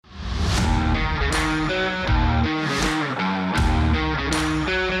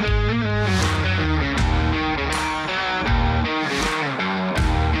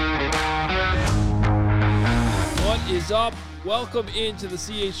is up? Welcome into the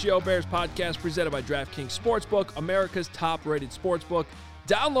CHGO Bears podcast presented by DraftKings Sportsbook, America's top-rated sportsbook.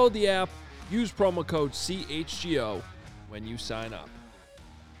 Download the app. Use promo code CHGO when you sign up.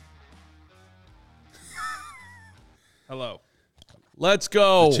 Hello. Let's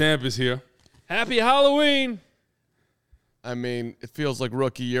go. The champ is here. Happy Halloween. I mean, it feels like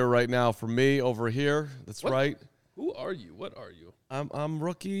rookie year right now for me over here. That's What? right. Who are you? What are you? I'm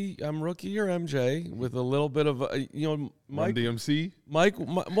rookie or MJ with a little bit of Mike. Run DMC. Mike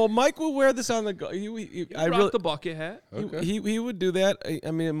would wear this on the go. I rock the bucket hat. Okay. He would do that.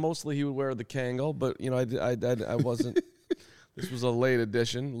 I mean, mostly he would wear the Kangol, but I wasn't. This was a late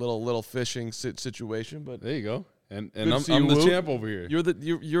edition, little fishing situation, but There you go. And Good to I'm see you, the Woot. champ over here.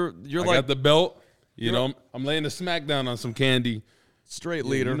 you're I like got the belt. You know, I'm laying the smackdown on some candy. straight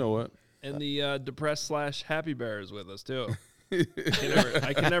Yeah, leader. You know what? And the depressed / happy bear is with us, too.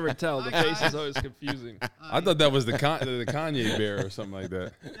 I can never tell. The face is always confusing. I thought that was the Kanye bear or something like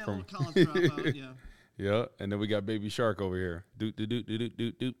that. Yeah, little college dropout, yeah. Yeah, and then we got Baby Shark over here. Doot, doot, doot, doot,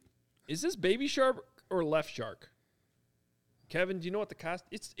 doot, doot. Is this Baby Shark or Left Shark? Kevin, do you know what the cost?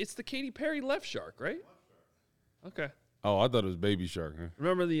 It's the Katy Perry Left Shark, right? Okay. Oh, I thought it was Baby Shark. Huh?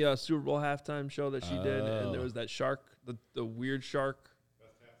 Remember the Super Bowl halftime show that she did, and there was that shark, the weird shark.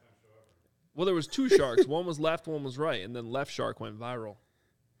 Well, there was two sharks. One was left, one was right, and then Left Shark went viral.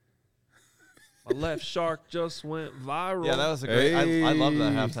 My left shark just went viral. Yeah, that was a great. Hey. I love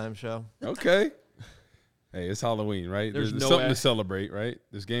that halftime show. Okay. Hey, it's Halloween, right? There's no something way. to celebrate, right?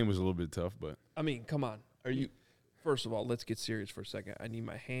 This game was a little bit tough, but I mean, come on. Are you? First of all, let's get serious for a second. I need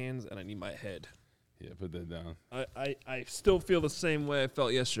my hands and I need my head. yeah, put that down. I still feel the same way I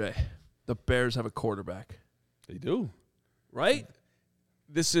felt yesterday. The Bears have a quarterback, They do. right?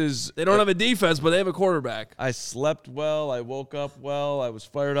 This is They don't have a defense, but they have a quarterback. I slept well. I woke up well. I was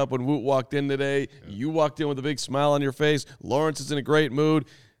fired up when Woot walked in today. Yeah. You walked in with a big smile on your face. Lawrence is in a great mood.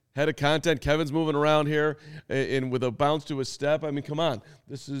 Head of content. Kevin's moving around here and with a bounce to his step. I mean, come on.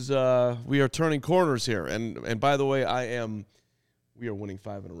 This is we are turning corners here. And by the way, we are winning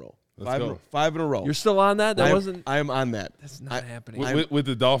 5 in a row. Let's go. 5 in a row. You're still on that? I am on that. That's not happening. With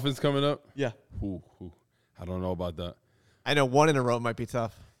the Dolphins coming up? Yeah. Ooh. I don't know about that. I know 1 in a row might be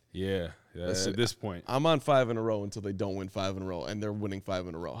tough. Yeah, Listen, at this point. I'm on 5 in a row until they don't win 5 in a row, and they're winning 5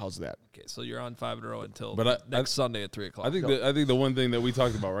 in a row. How's that? Okay, so you're on 5 in a row until But next Sunday at 3 o'clock. I think the one thing that we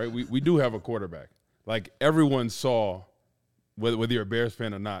talked about, right? We do have a quarterback. Like everyone saw, whether you're a Bears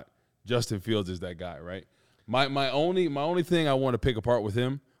fan or not, Justin Fields is that guy, right? My only thing I want to pick apart with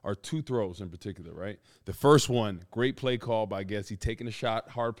him are 2 throws in particular, right? The first one, great play call by Getsy, taking a shot,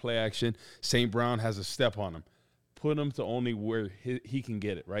 hard play action. St. Brown has a step on him. Put him to only where he can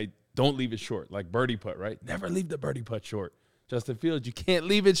get it, right? Don't leave it short, like birdie putt, right? Never leave the birdie putt short. Justin Fields, you can't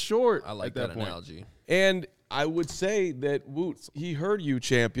leave it short. I like at that point. analogy. And I would say that Woot, he heard you,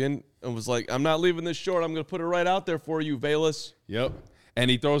 champion, and was like, I'm not leaving this short. I'm going to put it right out there for you, Velus. Yep. And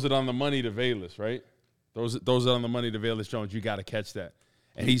he throws it on the money to Velus, right? Throws it on the money to Velus Jones. You got to catch that.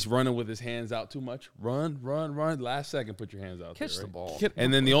 And he's running with his hands out too much. Run. Last second, put your hands out Catch there, the right? ball.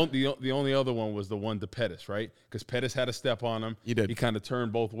 And then the only other one was the one to Pettis, right? Because Pettis had a step on him. He did. He kind of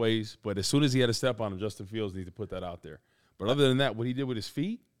turned both ways. But as soon as he had a step on him, Justin Fields needs to put that out there. But other than that, what he did with his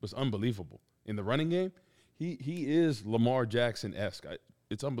feet was unbelievable. In the running game, he is Lamar Jackson-esque.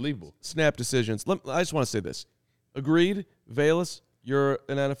 It's unbelievable. Snap decisions. I just want to say this. Agreed, Velus, you're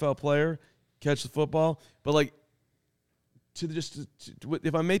an NFL player. Catch the football. But, like,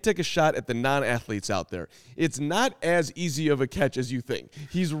 if I may take a shot at the non-athletes out there, it's not as easy of a catch as you think.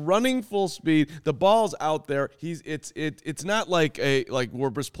 He's running full speed. The ball's out there. It's not like we're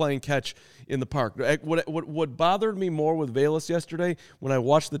just playing catch in the park. What bothered me more with Velus yesterday when I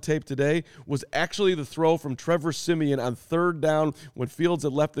watched the tape today was actually the throw from Trevor Siemian on 3rd down when Fields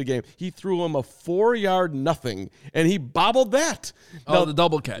had left the game. He threw him a 4-yard nothing, and he bobbled that. Oh, the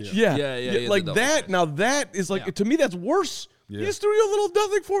double catch. Yeah. Like the double that. catch. Now that is like, to me, that's worse. Yeah. He just threw you a little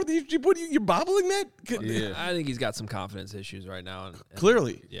nothing for it. You're bobbling that? Yeah. I think he's got some confidence issues right now. And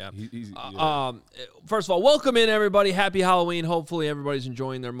Clearly. Yeah. First First of all, welcome in, everybody. Happy Halloween. Hopefully everybody's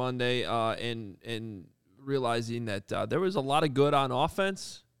enjoying their Monday and realizing that there was a lot of good on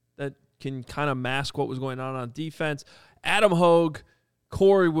offense that can kind of mask what was going on defense. Adam Hogue,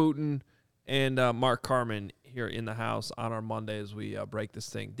 Corey Wooten, and Mark Carman here in the house on our Monday as we break this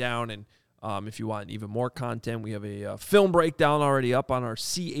thing down. And if you want even more content, we have a film breakdown already up on our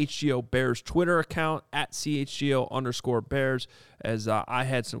CHGO Bears Twitter account at CHGO_Bears, as I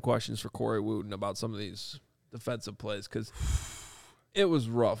had some questions for Corey Wooten about some of these defensive plays because it was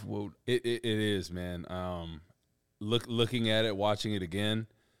rough, Woot. It is, man. Looking at it, watching it again,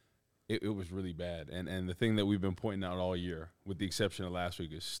 it was really bad. And the thing that we've been pointing out all year, with the exception of last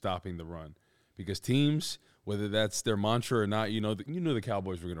week, is stopping the run. Because teams, whether that's their mantra or not, you know the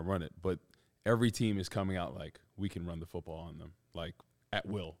Cowboys were going to run it, but every team is coming out like, we can run the football on them, like at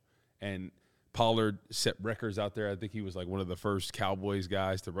will. And Pollard set records out there. I think he was like one of the first Cowboys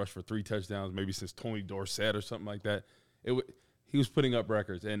guys to rush for 3 touchdowns, maybe since Tony Dorsett or something like that. He was putting up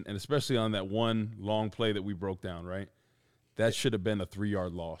records, and especially on that one long play that we broke down, right? That should have been a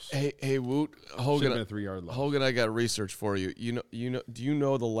 3-yard loss. Hey, Woot, Should have Hogan, been a 3-yard loss. Hogan, I got research for you. Do you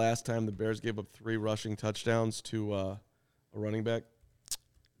know the last time the Bears gave up 3 rushing touchdowns to a running back?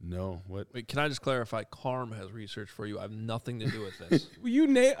 No, what? Wait, can I just clarify? Carm has research for you. I have nothing to do with this.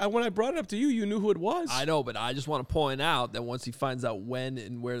 When I brought it up to you, you knew who it was. I know, but I just want to point out that once he finds out when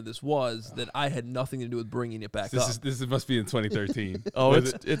and where this was, that I had nothing to do with bringing it back up. This must be in 2013. Oh,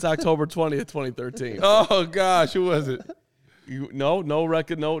 it's October 20th, 2013. Oh gosh, who was it? No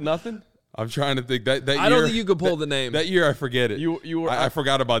record, no nothing. I'm trying to think that year. I don't think you could pull the name. That year, I forget it. You were. I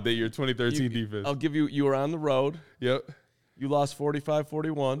forgot about that year, 2013 defense. I'll give you. You were on the road. Yep. You lost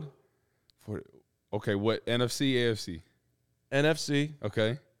 45-41. Okay, what NFC, AFC? NFC.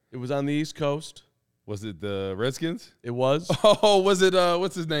 Okay. It was on the East Coast. Was it the Redskins? It was. Oh, was it?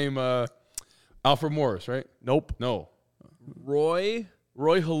 What's his name? Alfred Morris, right? Nope. No. Roy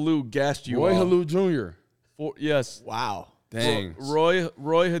Halou gassed you. Roy off. Halou Jr. Yes. Wow. Dang. Roy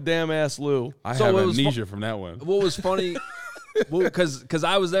Hadam ass Lou. I So have it was amnesia from that one. What was funny, because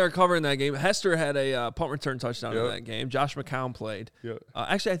I was there covering that game. Hester had a punt return touchdown in Yep. that game. Josh McCown played. Yep.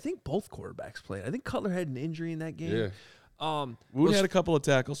 Actually, I think both quarterbacks played. I think Cutler had an injury in that game. Yeah. Wood had a couple of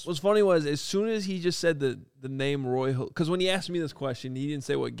tackles. What's funny was as soon as he just said the name Roy, because when he asked me this question, he didn't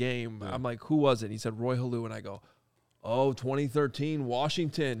say what game. I'm like, who was it? He said Roy Halou, and I go, 2013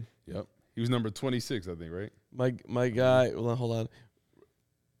 Washington. Yep. He was number 26, I think, right? My guy. Well, hold on.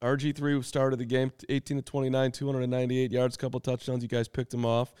 RG3 started the game 18-29, 298 yards, couple touchdowns. You guys picked him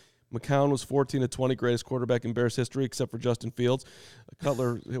off. McCown was 14-20, greatest quarterback in Bears history, except for Justin Fields.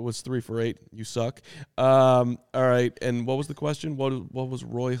 Cutler, it was 3 for 8. You suck. All right, and what was the question? What was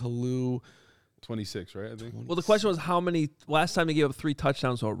Roy Halou? 26, right? I think. Well, the question was how many last time he gave up 3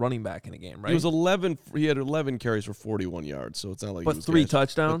 touchdowns to a running back in a game, right? He was 11. He had 11 carries for 41 yards, so it's not like. But he was 3 gassed.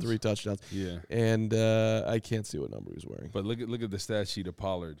 touchdowns. But 3 touchdowns. Yeah. And I can't see what number he was wearing. But look at the stat sheet of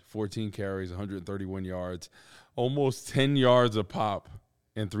Pollard. 14 carries, 131 yards, almost 10 yards a pop,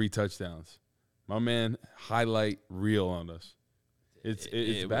 and 3 touchdowns. My man, highlight reel on us. It's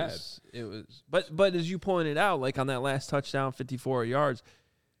bad. It was, but as you pointed out, like on that last touchdown, 54 yards,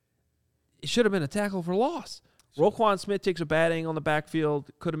 it should have been a tackle for loss. Roquan Smith takes a bad angle on the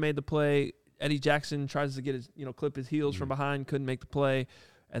backfield, could have made the play. Eddie Jackson tries to get his, clip his heels from behind, couldn't make the play.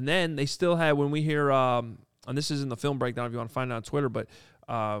 And then they still had, when we hear, and this is in the film breakdown if you want to find it on Twitter, but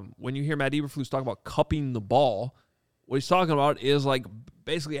when you hear Matt Eberflus talk about cupping the ball, what he's talking about is like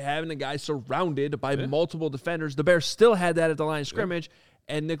basically having the guy surrounded by multiple defenders. The Bears still had that at the line of scrimmage,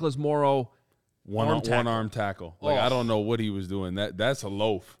 and Nicholas Morrow One arm tackle. Like, I don't know what he was doing. That's a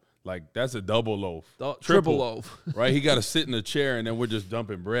loaf. Like, that's a double loaf. Triple loaf. Right? He got to sit in a chair, and then we're just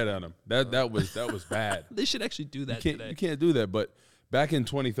dumping bread on him. That was bad. They should actually do that You today. can't do that. But back in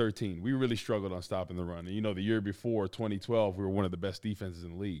 2013, we really struggled on stopping the run. And, the year before, 2012, we were one of the best defenses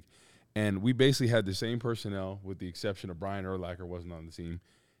in the league. And we basically had the same personnel, with the exception of Brian Urlacher wasn't on the team,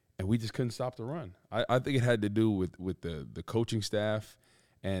 and we just couldn't stop the run. I think it had to do with the coaching staff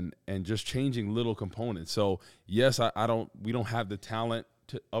and just changing little components. So, yes, we don't have the talent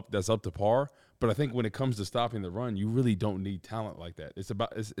that's up to par, but I think when it comes to stopping the run, you really don't need talent like that. It's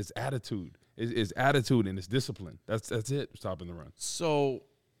about it's attitude. It's attitude and it's discipline. That's it, stopping the run. So,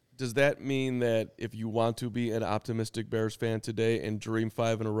 does that mean that if you want to be an optimistic Bears fan today and dream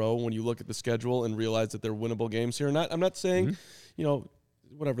 5 in a row, when you look at the schedule and realize that they're winnable games here, I'm not saying,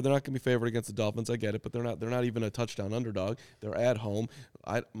 whatever, they're not going to be favored against the Dolphins. I get it, but they're not even a touchdown underdog. They're at home.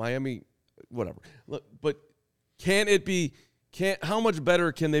 Miami, whatever. Look, but can it be? How much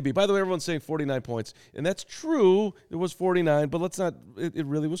better can they be? By the way, everyone's saying 49 points, and that's true. It was 49, but let's not. It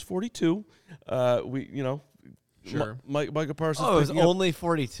really was 42. Sure. Micah Parsons. Oh, it was picking up- only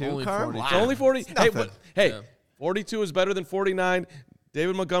 42, Only Carm? 42. It's only 40. Hey, Yeah. 42 is better than 49.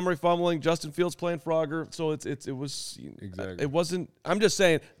 David Montgomery fumbling, Justin Fields playing Frogger. So it was Exactly. It wasn't. I'm just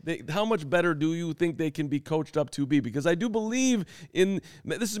saying, how much better do you think they can be coached up to be? Because I do believe in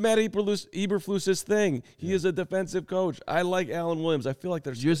this is Matt Eberflus's thing. He is a defensive coach. I like Alan Williams. I feel like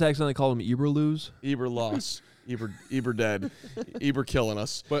there's Did you just accidentally call him Eberlus? Eberloss. Eber dead. Eber killing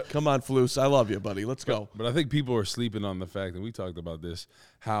us. But- Come on, Flus. I love you, buddy. Let's go. But I think people are sleeping on the fact, and we talked about this,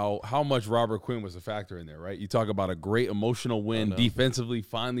 how much Robert Quinn was a factor in there, right? You talk about a great emotional win, defensively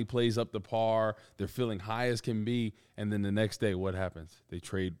finally plays up to par, they're feeling high as can be, and then the next day, what happens? They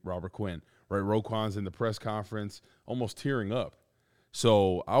trade Robert Quinn, right? Roquan's in the press conference, almost tearing up.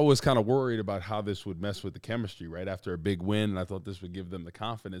 So I was kind of worried about how this would mess with the chemistry, right? After a big win, and I thought this would give them the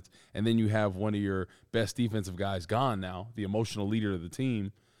confidence. And then you have one of your best defensive guys gone now, the emotional leader of the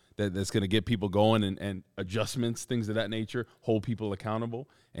team, that's going to get people going and adjustments, things of that nature, hold people accountable,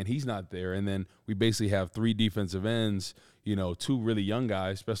 and he's not there. And then we basically have 3 defensive ends, two really young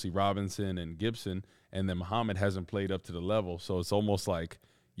guys, especially Robinson and Gibson, and then Muhammad hasn't played up to the level. So it's almost like,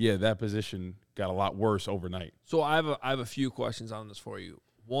 yeah, that position got a lot worse overnight. So I have a few questions on this for you.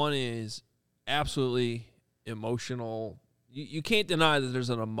 One is absolutely emotional. You can't deny that there's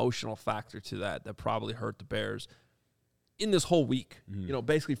an emotional factor to that probably hurt the Bears in this whole week,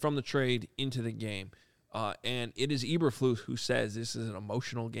 basically from the trade into the game. And it is Eberflus who says this is an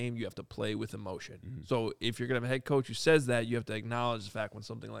emotional game. You have to play with emotion. So if you're going to have a head coach who says that, you have to acknowledge the fact when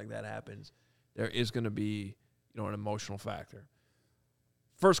something like that happens, there is going to be an emotional factor.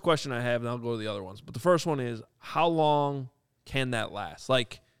 First question I have, and I'll go to the other ones. But the first one is, how long can that last?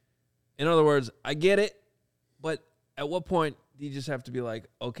 Like, in other words, I get it, but at what point do you just have to be like,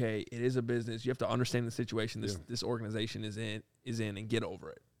 okay, it is a business. You have to understand the situation this organization is in and get over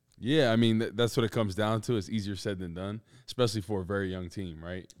it. Yeah, I mean, that's what it comes down to. It's easier said than done, especially for a very young team,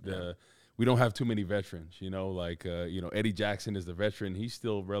 right? We don't have too many veterans, Eddie Jackson is the veteran. He's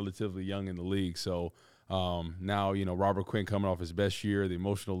still relatively young in the league, so now, Robert Quinn coming off his best year, the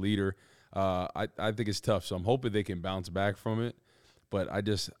emotional leader. I think it's tough. So I'm hoping they can bounce back from it. But I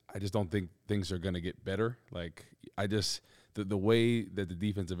just don't think things are going to get better. Like, the way that the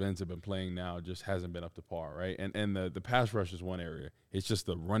defensive ends have been playing now just hasn't been up to par, right? And the pass rush is one area. It's just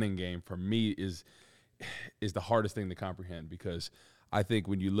the running game for me is the hardest thing to comprehend, because I think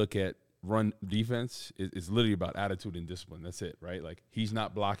when you look at run defense, it's literally about attitude and discipline. That's it, right? Like, he's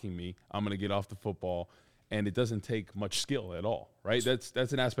not blocking me. I'm going to get off the football. And it doesn't take much skill at all, right?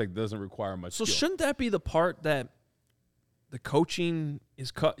 That's an aspect that doesn't require much skill. So shouldn't that be the part that the coaching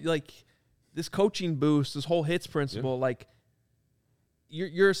is like this coaching boost, this whole hits principle, like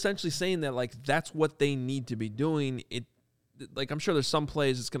you're essentially saying that like that's what they need to be doing. It like I'm sure there's some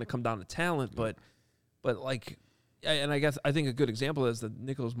plays it's going to come down to talent, but like, and I think a good example is the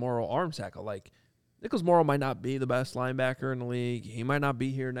Nicholas Morrow arm tackle. Like, Nicholas Morrow might not be the best linebacker in the league. He might not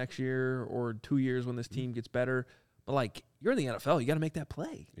be here next year or 2 years when this team gets better. But, like, you're in the NFL. You got to make that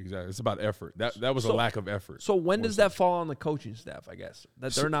play. Exactly. It's about effort. That was a lack of effort. So when does that fall on the coaching staff, I guess?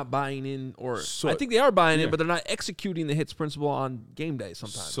 That they're not buying in, or I think they are buying in, but they're not executing the hits principle on game day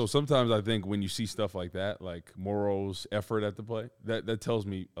sometimes. So sometimes I think when you see stuff like that, like Morrow's effort at the play, that tells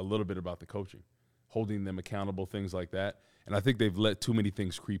me a little bit about the coaching, holding them accountable, things like that. And I think they've let too many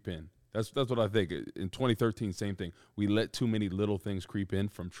things creep in. That's what I think. In 2013, same thing. We let too many little things creep in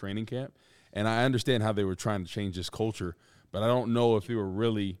from training camp. And I understand how they were trying to change this culture, but I don't know if they were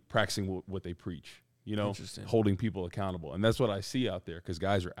really practicing what they preach, holding people accountable. And that's what I see out there, because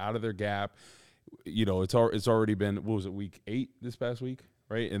guys are out of their gap. It's already been, what was it, week 8 this past week,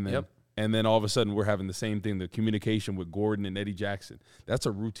 right? And then And then all of a sudden we're having the same thing, the communication with Gordon and Eddie Jackson. That's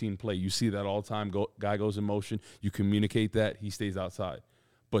a routine play. You see that all the time. Guy goes in motion. You communicate that. He stays outside.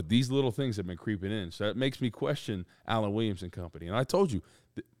 But these little things have been creeping in. So that makes me question Alan Williams and company. And I told you,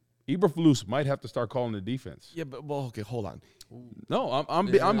 Eberflus might have to start calling the defense. Yeah, but well, okay, hold on. No, I'm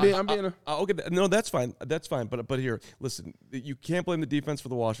being. Okay, no, that's fine. That's fine. But here, listen, you can't blame the defense for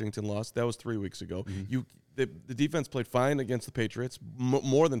the Washington loss. That was 3 weeks ago. Mm-hmm. The defense played fine against the Patriots,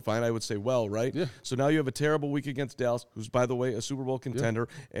 more than fine, I would say. Well, right? Yeah. So now you have a terrible week against Dallas, who's, by the way, a Super Bowl contender,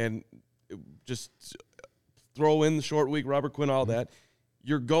 and just throw in the short week, Robert Quinn, all that.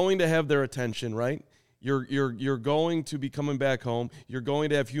 You're going to have their attention, right? You're going to be coming back home. You're going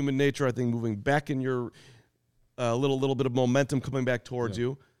to have human nature, I think, moving back in your little bit of momentum coming back towards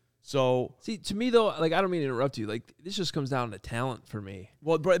you. So see, to me though, like, I don't mean to interrupt you. Like, this just comes down to talent for me.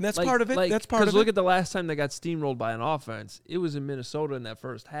 Well, and that's like, part of it. That's part of it. Because look at the last time they got steamrolled by an offense. It was in Minnesota in that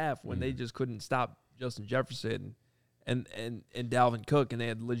first half when they just couldn't stop Justin Jefferson and Dalvin Cook, and they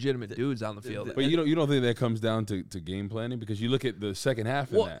had legitimate dudes on the field. But you don't think that comes down to game planning? Because you look at the second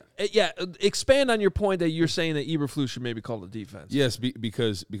half in that. Yeah, expand on your point that you're saying that Eberflus should maybe call the defense. Yes,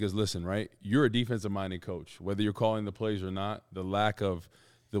 because listen, right? You're a defensive-minded coach. Whether you're calling the plays or not, the lack of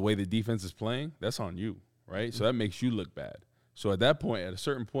the way the defense is playing, that's on you, right? So that makes you look bad. So at that point, at a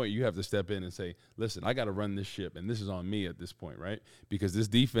certain point, you have to step in and say, listen, I got to run this ship, and this is on me at this point, right? Because this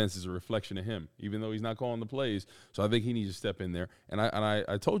defense is a reflection of him, even though he's not calling the plays. So I think he needs to step in there. And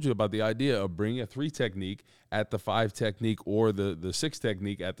I told you about the idea of bringing a 3 technique at the 5 technique or the 6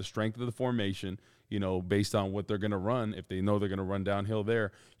 technique at the strength of the formation, based on what they're going to run. If they know they're going to run downhill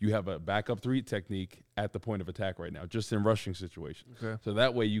there, you have a backup 3 technique at the point of attack right now, just in rushing situations. Okay. So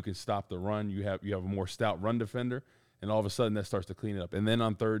that way you can stop the run. You have a more stout run defender. And all of a sudden, that starts to clean it up. And then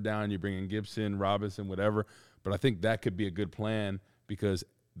on third down, you bring in Gibson, Robinson, whatever. But I think that could be a good plan because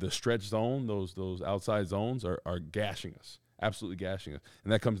the stretch zone, those outside zones are gashing us, absolutely gashing us.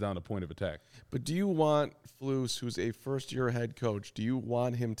 And that comes down to point of attack. But do you want Flus, who's a first-year head coach, do you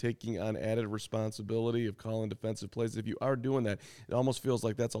want him taking on added responsibility of calling defensive plays? If you are doing that, it almost feels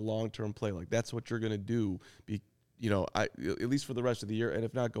like that's a long-term play. Like that's what you're going to do, at least for the rest of the year. And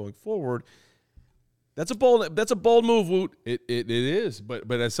if not going forward, That's a bold move, Woot. It is, but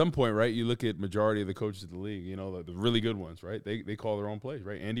at some point, right? You look at majority of the coaches of the league, the really good ones, right? They call their own plays,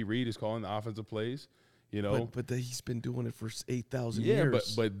 right? Andy Reid is calling the offensive plays, But he's been doing it for 8,000 yeah,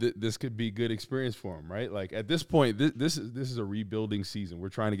 years. but this could be good experience for him, right? Like at this point, this is a rebuilding season. We're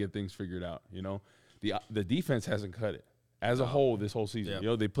trying to get things figured out. The defense hasn't cut it as a whole this whole season.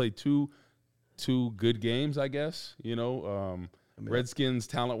 Yep. They played two good games, I guess. Redskins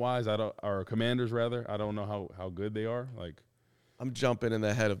talent-wise, or Commanders rather, I don't know how good they are. Like, I'm jumping in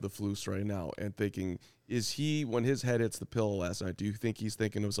the head of the Flus right now and thinking, is he, when his head hits the pillow last night, do you think he's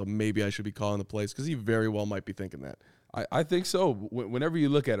thinking of maybe I should be calling the plays? Because he very well might be thinking that. I think so. Whenever you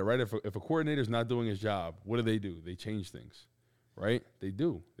look at it, right, if a coordinator's not doing his job, what do? They change things, right? They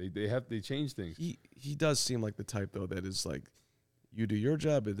do. They change things. He does seem like the type, though, that is like, you do your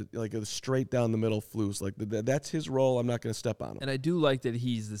job, like a straight down the middle Flus. Like that's his role. I'm not going to step on him. And I do like that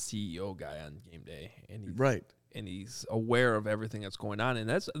he's the CEO guy on game day, and he's aware of everything that's going on. And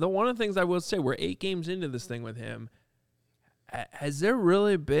that's one of the things I will say. We're 8 games into this thing with him. Has there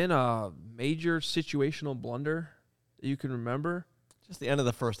really been a major situational blunder that you can remember? Just the end of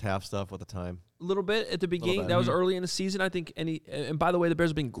the first half stuff with the time. A little bit at the beginning. bit. That was early in the season, I think. And by the way, the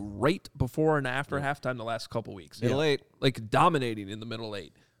Bears have been great before and after halftime the last couple weeks. Middle 8. Like dominating in the middle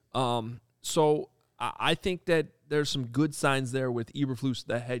 8. So I think that there's some good signs there with Eberflus,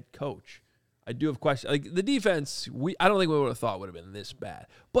 the head coach. I do have questions. Like the defense, I don't think we would have thought would have been this bad.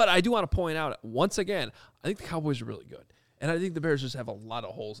 But I do want to point out, once again, I think the Cowboys are really good. And I think the Bears just have a lot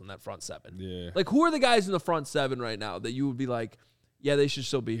of holes in that front 7. Yeah. Like, who are the guys in the front 7 right now that you would be like, yeah, they should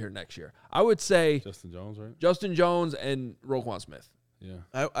still be here next year? I would say Justin Jones, right? Justin Jones and Roquan Smith.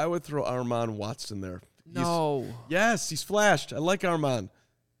 Yeah. I would throw Armand Watson there. No. Yes, he's flashed. I like Armand.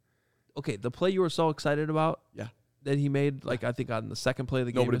 Okay, the play you were so excited about Yeah. that he made, like I think on the second play of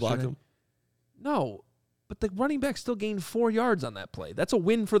the game. Nobody blocked yesterday. him. No, but the running back still gained 4 yards on that play. That's a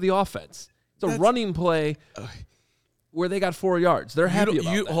win for the offense. It's a That's- running play where they got 4 yards. They're happy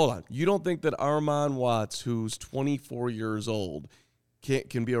about that. Hold on. You don't think that Armand Watts, who's 24 years old,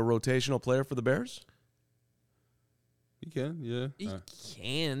 can be a rotational player for the Bears? He can, yeah. He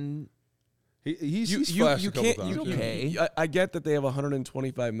can. He's flashed a couple times. okay. I get that they have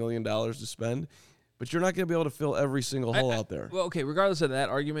 $125 million to spend, but you're not going to be able to fill every single hole out there. Well, okay, regardless of that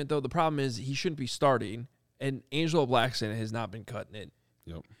argument, though, the problem is he shouldn't be starting, and Angelo Blackson has not been cutting it,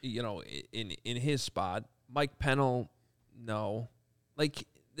 Yep. in his spot. Mike Pennell, no. Like,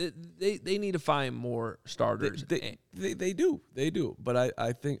 they need to find more starters. They do. But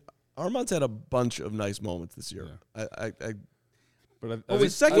I think Armand's had a bunch of nice moments this year. Yeah. But Oh,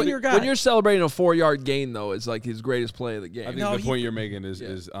 he's second-year guy. When you're celebrating a 4-yard gain, though, it's like his greatest play of the game. I think the point you're making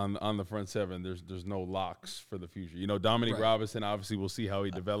is on the front 7. There's no locks for the future. Dominic Robinson, obviously, we'll see how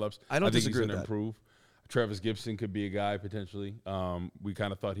he develops. I don't think disagree he's with going to improve. Travis Gibson could be a guy potentially. We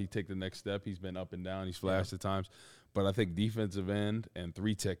kind of thought he'd take the next step. He's been up and down. He's flashed at times. But I think defensive end and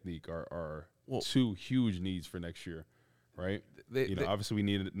 3 technique are 2 huge needs for next year, right? Obviously we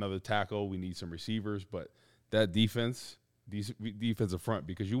need another tackle. We need some receivers. But that defensive front,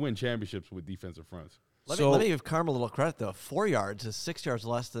 because you win championships with defensive fronts. Let me give Carm a little credit, though. 4 yards is 6 yards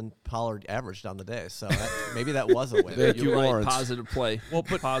less than Pollard averaged on the day. So maybe that was a win. Thank you, You're right. Lawrence. Positive play.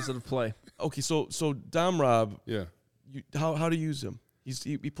 Positive play. Okay, so Dom Rob, Yeah. how do you use him?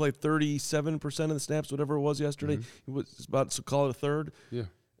 He played 37% of the snaps, whatever it was yesterday. He was about to call it a third. Yeah.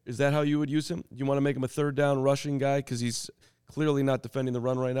 Is that how you would use him? You want to make him a third down rushing guy because he's clearly not defending the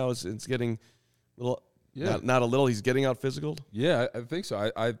run right now. It's getting a little. Yeah. Not a little. He's getting out physical. Yeah, I think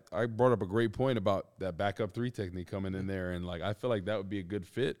so. I brought up a great point about that backup 3 technique coming in there, and I feel like that would be a good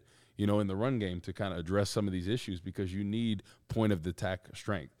fit, in the run game to kind of address some of these issues because you need point of the attack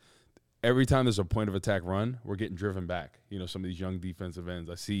strength. every time there's a point of attack run, we're getting driven back. You know, some of these young defensive ends.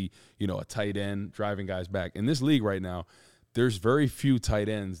 I see, you know, a tight end driving guys back. In this league right now, there's very few tight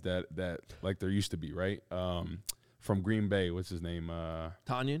ends that like there used to be, right? From Green Bay, what's his name?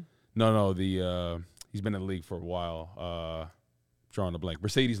 Tanyan? No, he's been in the league for a while. Drawing a blank.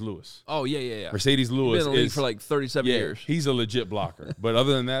 Mercedes Lewis. Oh, yeah. Mercedes Lewis He's been in the league is for like 37 years. He's a legit blocker. But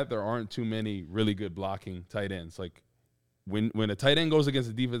other than that, there aren't too many really good blocking tight ends. Like when a tight end goes against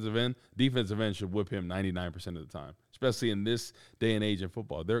a defensive end should whip him 99% of the time, especially in this day and age in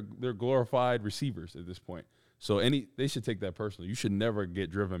football. They're glorified receivers at this point. So they should take that personally. You should never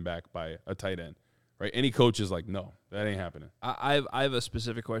get driven back by a tight end. Right? Any coach is like, no, that ain't happening. I have a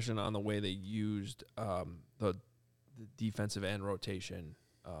specific question on the way they used the defensive end rotation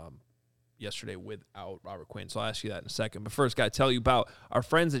yesterday without Robert Quinn. So I'll ask you that in a second. But first, got to tell you about our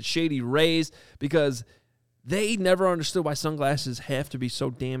friends at Shady Rays, because they never understood why sunglasses have to be so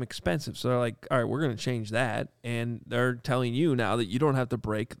damn expensive. So they're like, all right, we're going to change that. And they're telling you now that you don't have to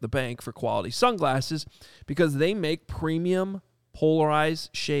break the bank for quality sunglasses, because they make premium polarized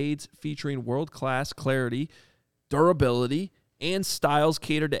shades featuring world-class clarity, durability, and styles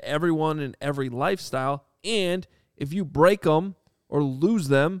catered to everyone in every lifestyle. And if you break them or lose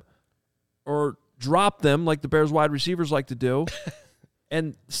them or drop them like the Bears wide receivers like to do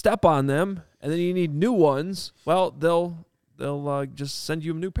and step on them, and then you need new ones, well, they'll just send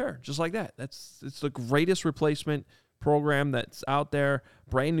you a new pair just like that. It's the greatest replacement program that's out there.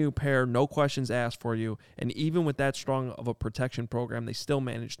 Brand new pair, no questions asked for you. And even with that strong of a protection program, they still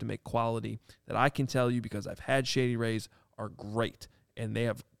manage to make quality that I can tell you, because I've had Shady Rays, are great. And they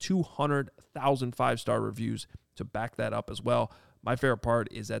have 200,000 5-star reviews to back that up as well. My favorite part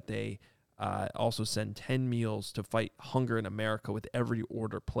is that they also send 10 meals to fight hunger in America with every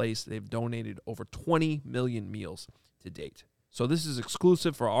order placed. They've donated over 20 million meals to date. So this is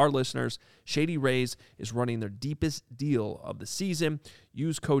exclusive for our listeners. Shady Rays is running their deepest deal of the season.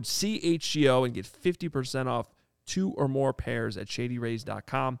 Use code CHGO and get 50% off 2 or more pairs at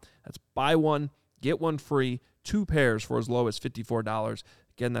shadyrays.com. That's buy one, get one free, 2 pairs for as low as $54.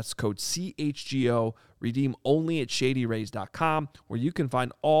 Again, that's code CHGO. Redeem only at shadyrays.com, where you can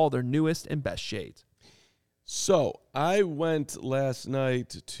find all their newest and best shades. So I went last night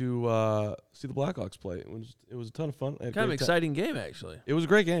to see the Blackhawks play. It was a ton of fun. Kind of exciting game, actually. It was a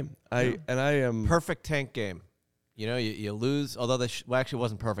great game. I am Perfect tank game. You know, you lose, although actually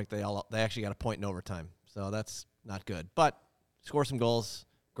wasn't perfect. They actually got a point in overtime, so that's not good. But score some goals.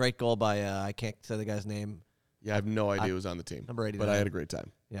 Great goal by I can't say the guy's name. Yeah, I have no idea who was on the team. Number 89. But I had a great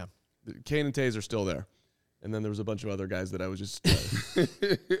time. Yeah. Kane and Taze are still there. And then there was a bunch of other guys that I was just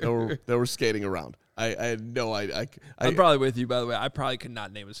that were skating around. I had no idea. I'm probably with you, by the way. I probably could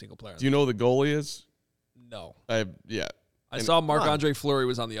not name a single player. Do you know who the goalie is? No. I saw Marc-Andre Fleury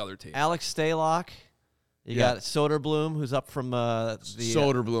was on the other team. Alex Stalock. You got Soderblom, who's up from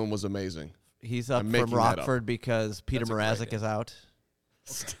Soderblom was amazing. He's up from Rockford because Peter Mrazek is out.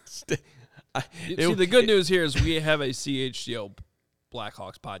 See, the good news here is we have a CHGO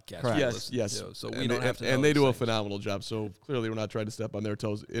Blackhawks podcast. Correct. Yes. To, so we don't have to. And they do a phenomenal job. So clearly, we're not trying to step on their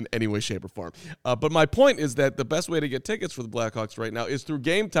toes in any way, shape, or form. But my point is that the best way to get tickets for the Blackhawks right now is through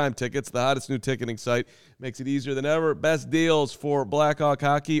Game Time Tickets, the hottest new ticketing site. Makes it easier than ever. Best deals for Blackhawk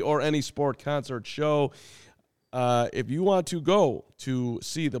hockey or any sport, concert, show. If you want to go to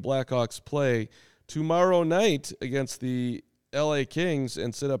see the Blackhawks play tomorrow night against the LA Kings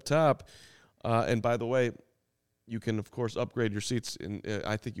and sit up top, and by the way, you can, of course, upgrade your seats.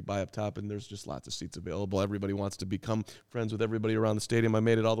 I think you buy up top, and there's just lots of seats available. Everybody wants to become friends with everybody around the stadium. I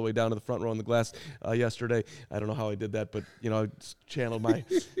made it all the way down to the front row in the glass yesterday. I don't know how I did that, but I just channeled my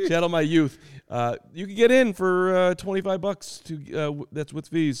youth. You can get in for $25 to that's with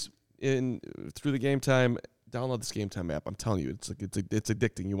fees through the Game Time. Download this Game Time app. I'm telling you, it's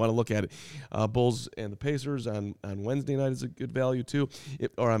addicting. You want to look at it. Bulls and the Pacers on Wednesday night is a good value too.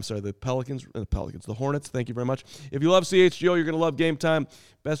 The Pelicans, the Hornets. Thank you very much. If you love CHGO, you're going to love Game Time.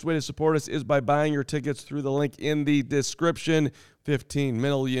 Best way to support us is by buying your tickets through the link in the description. 15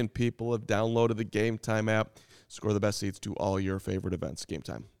 million people have downloaded the Game Time app. Score the best seats to all your favorite events. Game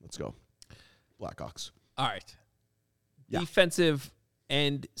Time. Let's go. Blackhawks. All right. Yeah. Defensive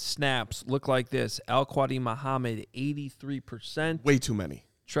end snaps look like this. Al-Quadi Muhammad, 83%. Way too many.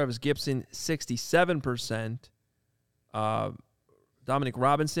 Travis Gibson, 67%. Dominic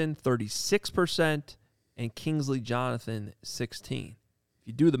Robinson, 36%. And Kingsley Jonathan, 16%. If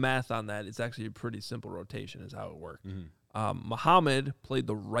you do the math on that, it's actually a pretty simple rotation is how it worked. Mm-hmm. Muhammad played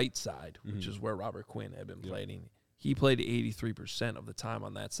the right side, which is where Robert Quinn had been playing. He played 83% of the time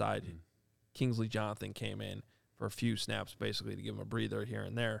on that side. Kingsley Jonathan came in for a few snaps, basically, to give him a breather here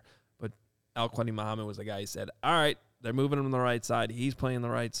and there. but Al-Quani Muhammad was the guy who said, all right, they're moving him on the right side. He's playing the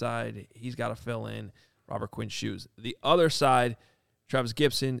right side. He's got to fill in Robert Quinn's shoes. The other side, Travis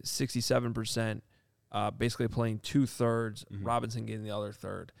Gibson, 67%, basically playing 2/3. Robinson getting the other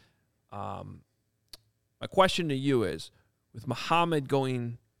third. My question to you is, with Muhammad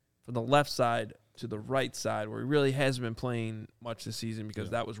going from the left side to the right side, where he really hasn't been playing much this season because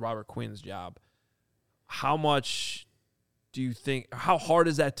that was Robert Quinn's job, how much do you think, how hard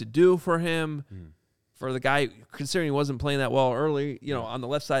is that to do for him? For the guy, considering he wasn't playing that well early, on the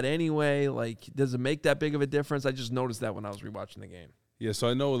left side anyway, like, does it make that big of a difference? I just noticed that when I was rewatching the game. Yeah, so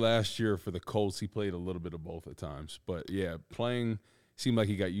I know last year for the Colts, he played a little bit of both at times. But, seemed like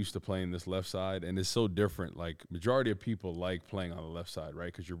he got used to playing this left side, and it's so different. Like, majority of people like playing on the left side, right,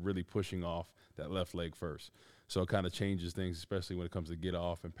 because you're really pushing off that left leg first. So it kind of changes things, especially when it comes to get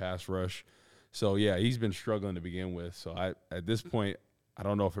off and pass rush. So, yeah, he's been struggling to begin with. So, at this point, I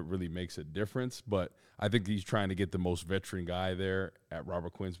don't know if it really makes a difference, but I think he's trying to get the most veteran guy there at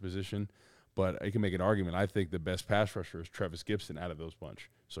Robert Quinn's position. But I can make an argument. I think the best pass rusher is Travis Gibson out of those bunch,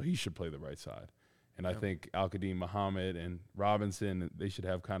 so he should play the right side. And I think Al-Quani Muhammad and Robinson, they should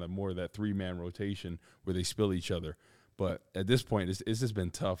have kind of more of that three-man rotation where they spill each other. But at this point, it's just been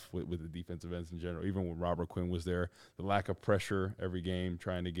tough with the defensive ends in general. Even when Robert Quinn was there, the lack of pressure every game,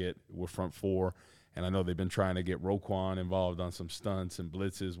 trying to get with front four. And I know they've been trying to get Roquan involved on some stunts and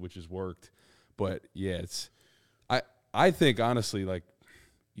blitzes, which has worked. But, yeah, I think, honestly, like,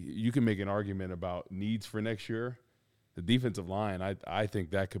 you can make an argument about needs for next year. The defensive line, I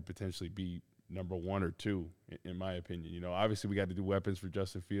think that could potentially be number 1 or 2, in my opinion. Obviously we got to do weapons for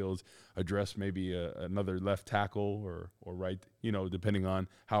Justin Fields, address maybe another left tackle or right, depending on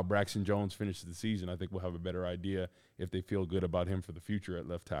how Braxton Jones finishes the season. I think we'll have a better idea if they feel good about him for the future at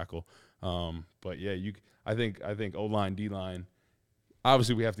left tackle. But, yeah, I think O-line, D-line,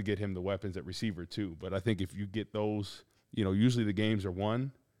 obviously we have to get him the weapons at receiver too. But I think if you get those, usually the games are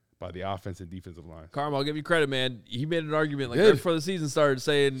won by the offense and defensive line. Carm, I'll give you credit, man. He made an argument right before the season started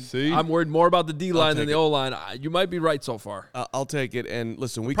saying, See? I'm worried more about the D-line than the O-line. You might be right so far. I'll take it. And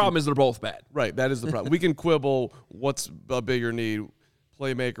listen, The problem is they're both bad. Right, that is the problem. We can quibble what's a bigger need,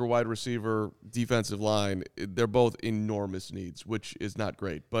 playmaker, wide receiver, defensive line. They're both enormous needs, which is not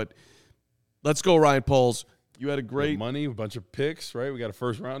great. But let's go, Ryan Poles. You had a great money, a bunch of picks, right? We got a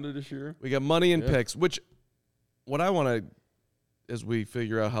first rounder this year. We got money and picks, which what I want to, as we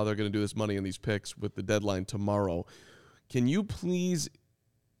figure out how they're going to do this money in these picks with the deadline tomorrow, can you please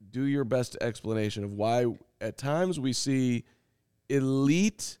do your best explanation of why at times we see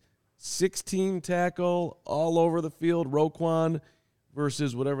elite 16 tackle all over the field, Roquan,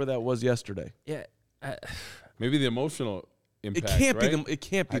 versus whatever that was yesterday? Yeah. Maybe the emotional impact, It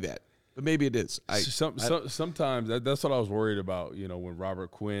can't be that. But maybe it is. Sometimes that's what I was worried about, when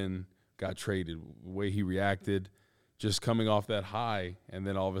Robert Quinn got traded, the way he reacted, just coming off that high, and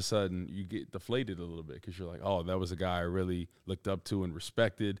then all of a sudden you get deflated a little bit because you're like, oh, that was a guy I really looked up to and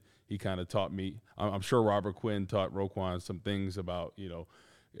respected. He kind of taught me. I'm sure Robert Quinn taught Roquan some things about,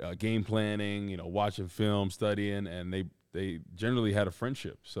 game planning, watching film, studying, and they generally had a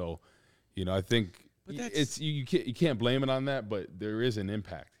friendship. So, I think it's you can't blame it on that, but there is an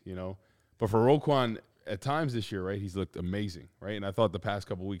impact, But for Roquan, at times this year, right, he's looked amazing, right? And I thought the past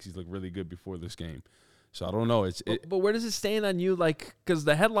couple of weeks he's looked really good before this game. So I don't know. But where does it stand on you? Like, because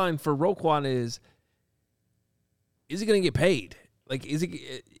the headline for Roquan is he going to get paid? Like,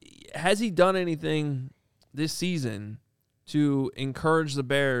 has he done anything this season to encourage the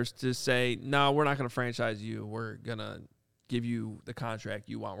Bears to say, no, we're not going to franchise you. We're going to give you the contract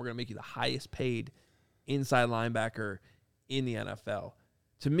you want. We're going to make you the highest paid inside linebacker in the NFL.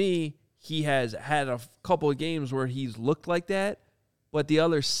 To me, he has had a couple of games where he's looked like that, but the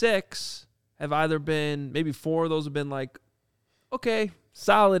other 6 have either been, maybe 4 of those have been like, okay,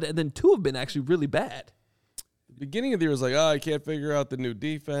 solid, and then 2 have been actually really bad. The beginning of the year was like, I can't figure out the new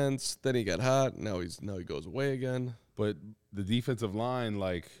defense. Then he got hot. Now he goes away again. But the defensive line,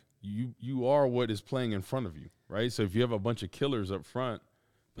 like, you are what is playing in front of you, right? So if you have a bunch of killers up front,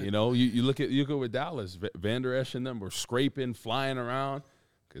 you look at with Dallas, Van Der Esch and them were scraping, flying around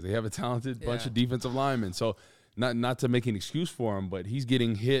because they have a talented bunch of defensive linemen. So not to make an excuse for him, but he's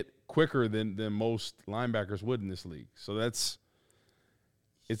getting hit quicker than most linebackers would in this league. So it's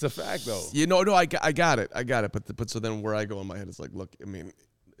a fact, though. I got it. But so then where I go in my head is like, look, I mean,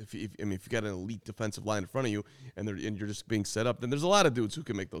 if you got an elite defensive line in front of you and you're just being set up, then there's a lot of dudes who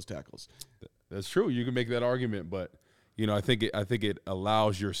can make those tackles. That's true. You can make that argument, but I think it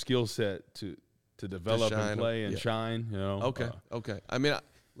allows your skill set to develop and play and shine. Okay. I mean,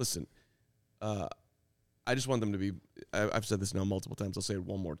 listen. I just want them to be. I've said this now multiple times. I'll say it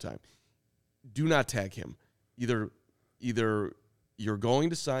one more time. Do not tag him. Either you're going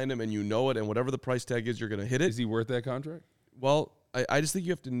to sign him and you know it, and whatever the price tag is, you're going to hit it. Is he worth that contract? Well, I just think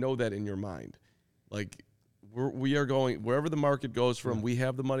you have to know that in your mind. Like, we are going wherever the market goes from. We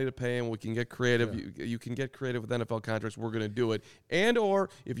have the money to pay him. We can get creative. Yeah. You can get creative with NFL contracts. We're going to do it. And or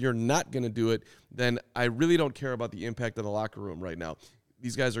if you're not going to do it, then I really don't care about the impact of the locker room right now.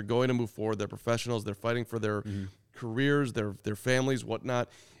 These guys are going to move forward. They're professionals. They're fighting for their careers, their families, whatnot.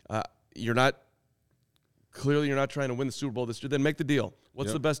 You're not trying to win the Super Bowl this year. Then make the deal.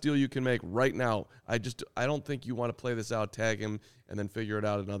 What's the best deal you can make right now? I don't think you want to play this out, tag him, and then figure it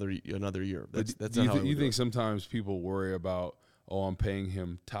out another year. That's do not how you think sometimes people worry about, I'm paying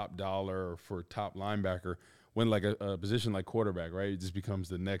him top dollar for top linebacker, when like a position like quarterback, right? It just becomes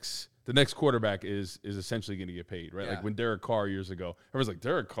the next quarterback is essentially going to get paid, right? Yeah. Like when Derek Carr years ago, everyone's like,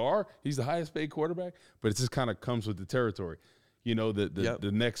 Derek Carr, he's the highest paid quarterback, but it just kind of comes with the territory. You know,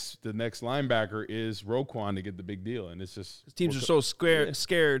 the next linebacker is Roquan to get the big deal, and it's just Teams are so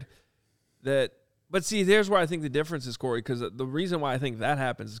scared that. But see, there's where I think the difference is, Corey, because the reason why I think that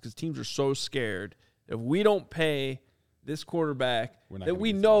happens is because teams are so scared if we don't pay this quarterback that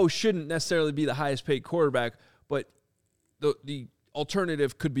we know shouldn't necessarily be the highest paid quarterback, but the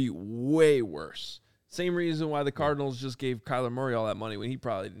alternative could be way worse. Same reason why the Cardinals just gave Kyler Murray all that money when he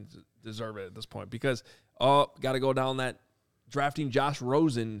probably didn't deserve it at this point, because got to go down that drafting Josh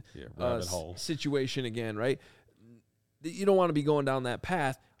Rosen situation again, right? You don't want to be going down that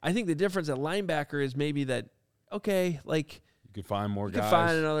path. I think the difference at linebacker is maybe that, okay, like you could find more guys. You could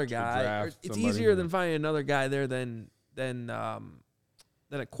find another guy. It's easier than finding another guy there than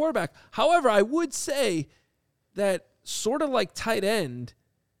a quarterback. However, I would say that sort of like tight end,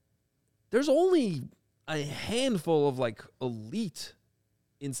 there's only a handful of like elite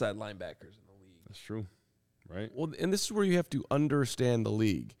inside linebackers in the league. That's true. Right. Well, and this is where you have to understand the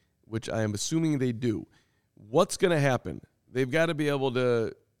league, which I am assuming they do. What's going to happen? They've got to be able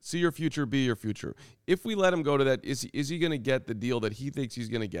to see your future, be your future. If we let him go to that, is he going to get the deal that he thinks he's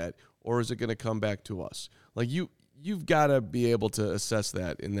going to get, or is it going to come back to us? Like you've got to be able to assess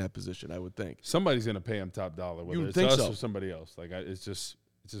that in that position, I would think. Somebody's going to pay him top dollar, whether it's us or somebody else. Like it's just.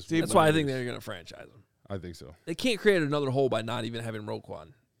 That's why I think they're going to franchise him. I think so. They can't create another hole by not even having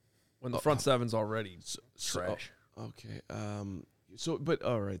Roquan when the front seven's already trash. Okay. But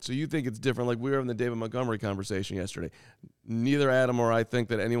all right. So you think it's different? Like we were having the David Montgomery conversation yesterday. Neither Adam or I think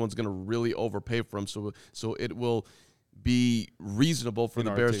that anyone's going to really overpay for him. So it will be reasonable for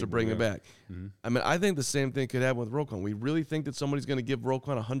the Bears to bring him back. Mm-hmm. I mean, I think the same thing could happen with Roquan. We really think that somebody's going to give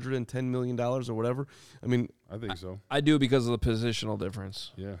Roquan $110 million or whatever. I mean, I think so. I do, because of the positional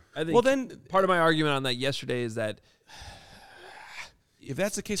difference. Yeah. I think. Well, then part of my argument on that yesterday is that if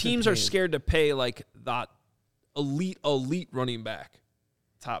that's the case, teams are scared to pay like that elite running back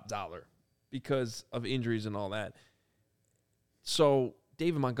top dollar because of injuries and all that. So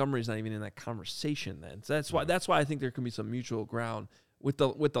David Montgomery's not even in that conversation then. So that's why I think there can be some mutual ground with the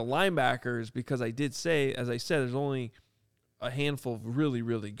linebackers, because I did say, as I said, there's only a handful of really,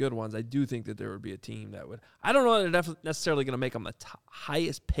 really good ones. I do think that there would be a team that would. I don't know that they're necessarily going to make them the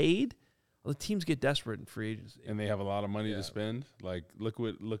highest paid. Well, the teams get desperate in free agency, and they have a lot of money to spend. Like look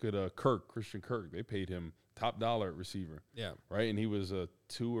at Christian Kirk. They paid him top dollar at receiver. Yeah. Right? And he was a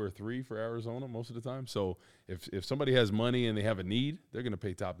 2 or 3 for Arizona most of the time. So if somebody has money and they have a need, they're going to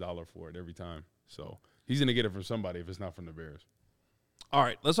pay top dollar for it every time. So he's going to get it from somebody if it's not from the Bears. All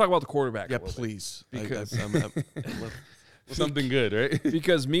right, let's talk about the quarterback. Yeah, please. Because something good, right?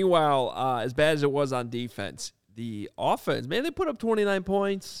 Because meanwhile, as bad as it was on defense, the offense, man, they put up 29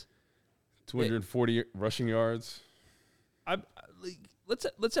 points. 240 rushing yards.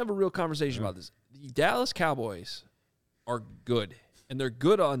 Let's have a real conversation about this. The Dallas Cowboys are good, and they're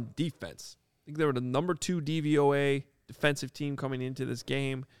good on defense. I think they were the number 2 DVOA defensive team coming into this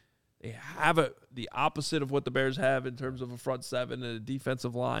game. They have the opposite of what the Bears have in terms of a front seven and a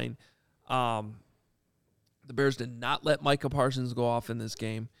defensive line. The Bears did not let Micah Parsons go off in this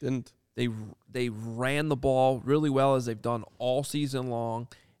game. Didn't. They ran the ball really well, as they've done all season long.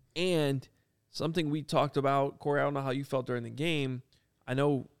 And something we talked about, Corey, I don't know how you felt during the game. I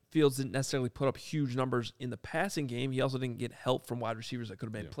know Fields didn't necessarily put up huge numbers in the passing game. He also didn't get help from wide receivers that could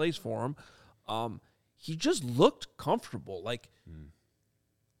have made plays for him. He just looked comfortable. Like,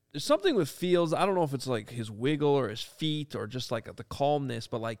 there's something with Fields. I don't know if it's like his wiggle or his feet or just like the calmness,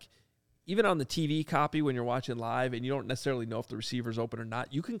 but like even on the TV copy when you're watching live and you don't necessarily know if the receiver's open or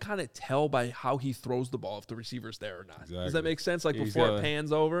not, you can kind of tell by how he throws the ball if the receiver's there or not. Exactly. Does that make sense? Like before it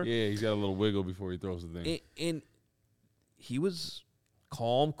pans over? Yeah, he's got a little wiggle before he throws the thing. And he was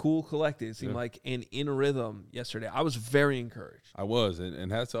calm, cool, collected. It seemed like and in rhythm yesterday. I was very encouraged. I was,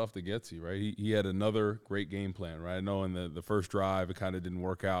 and hats off to Getsy, right? He had another great game plan, right? I know in the first drive it kind of didn't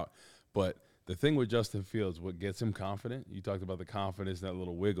work out, but the thing with Justin Fields, what gets him confident, you talked about the confidence, that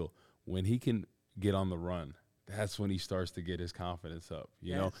little wiggle, when he can get on the run, that's when he starts to get his confidence up.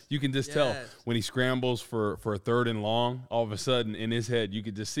 You know, you can just tell when he scrambles for a 3rd and long, all of a sudden in his head, you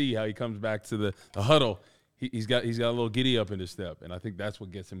could just see how he comes back to the huddle. He's got a little giddy up in his step, and I think that's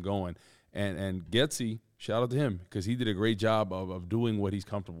what gets him going. And Getsy, shout out to him because he did a great job of doing what he's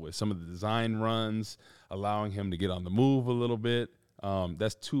comfortable with. Some of the design runs, allowing him to get on the move a little bit.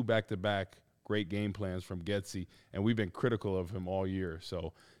 That's 2 back-to-back great game plans from Getsy, and we've been critical of him all year.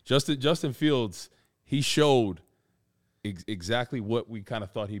 So Justin Fields, he showed exactly what we kind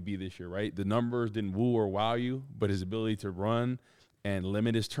of thought he'd be this year, right? The numbers didn't woo or wow you, but his ability to run and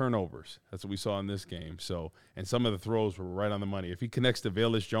limit his turnovers. That's what we saw in this game. So, and some of the throws were right on the money. If he connects to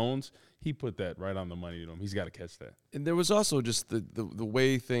Velus Jones, he put that right on the money to him. He's got to catch that. And there was also just the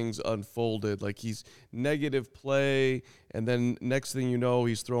way things unfolded. Like he's negative play, and then next thing you know,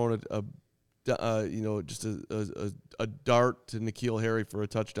 he's throwing a dart to N'Keal Harry for a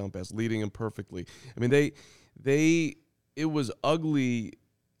touchdown pass, leading him perfectly. I mean, it was ugly.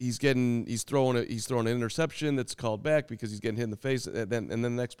 He's throwing an interception that's called back because he's getting hit in the face, and then the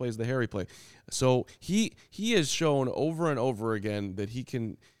next play is the Harry play. So he has shown over and over again that he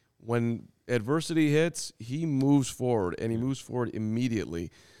can, when adversity hits, he moves forward, and he moves forward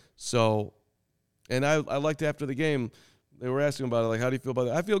immediately. So, and I liked after the game, they were asking about it, like, how do you feel about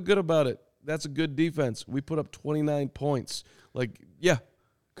it? I feel good about it. That's a good defense. We put up 29 points. Like, yeah.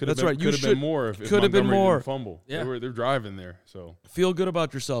 That's right. Could have been more if could have been Montgomery more. didn't fumble. Yeah. They're driving there. So Feel good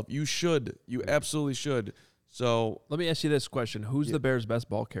about yourself. You should. You absolutely should. So Let me ask you this question: who's the Bears' best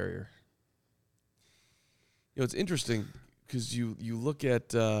ball carrier? it's interesting because you look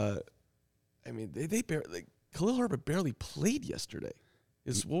at. I mean, they barely. Khalil Herbert barely played yesterday.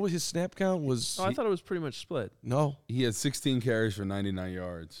 What was his snap count? I thought it was pretty much split. No. he had 16 carries for 99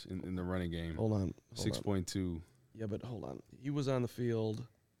 yards in the running game. Hold on. 6.2. Yeah, but hold on. He was on the field.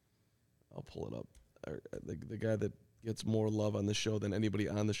 I'll pull it up. The guy that gets more love on the show than anybody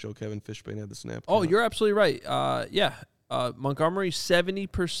on the show, Kevin Fishbane, had the snap. Oh, count. you're absolutely right. Montgomery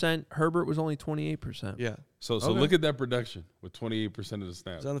 70%. Herbert was only 28%. Yeah. So Okay. look at that production with 28% of the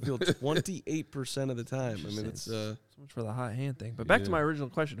snaps. He's on the field 28% of the time. I mean, it's So much for the hot hand thing. But back to my original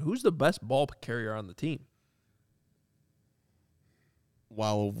question: who's the best ball carrier on the team?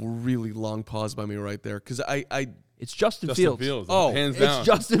 wow, a really long pause by me right there because I It's Justin Fields. Oh, hands It's down.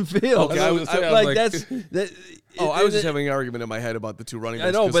 Justin Fields. Okay, I was gonna say, I was like- that's. That, I was just having an argument in my head about the two running backs.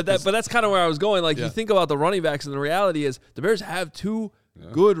 I know, 'cause- but that's kind of where I was going. Like Yeah. you think about the running backs, and the reality is the Bears have two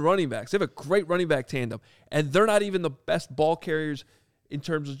good running backs. They have a great running back tandem, and they're not even the best ball carriers in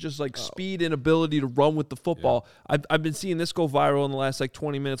terms of just like speed and ability to run with the football. I've been seeing this go viral in the last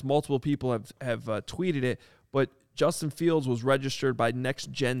 20 minutes. Multiple people have tweeted it, but Justin Fields was registered by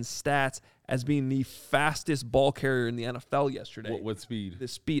Next Gen Stats as being the fastest ball carrier in the NFL yesterday. What speed? The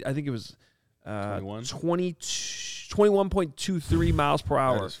speed, I think it was 21? 21.23 miles per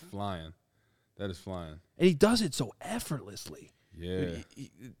hour. That is flying. And he does it so effortlessly. Yeah.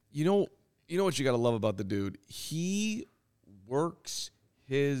 You know what you got to love about the dude? He works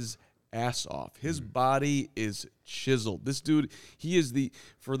his ass off. His body is chiseled. This dude, he is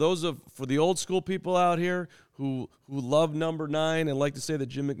for the old school people out here who love number 9 and like to say that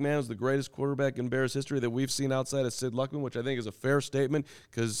Jim McMahon is the greatest quarterback in Bears history that we've seen outside of Sid Luckman, which I think is a fair statement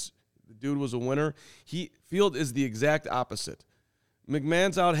because the dude was a winner. Field is the exact opposite.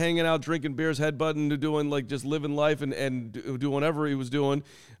 McMahon's out hanging out, drinking beers, headbutting, doing like just living life and doing whatever he was doing.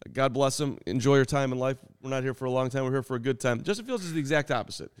 God bless him. Enjoy your time in life. We're not here for a long time. We're here for a good time. Justin Fields is the exact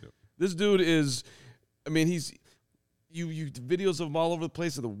opposite. Yep. This dude is, I mean, he's you videos of him all over the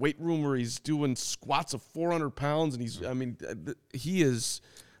place in the weight room where he's doing squats of 400 pounds, and he is.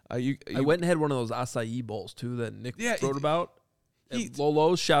 I went and had one of those acai bowls too that Nick wrote about. He-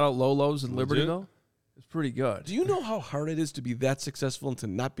 Lolo's, shout out Lolo's in Libertyville. It's pretty good. Do you know how hard it is to be that successful and to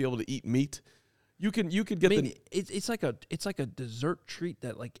not be able to eat meat? You could get it's like a dessert treat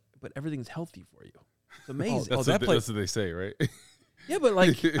that but everything's healthy for you. It's amazing. That's what they say, right? Yeah, but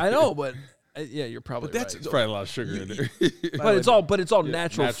I know, but yeah, you're probably that's- right. It's probably a lot of sugar in there. But it's all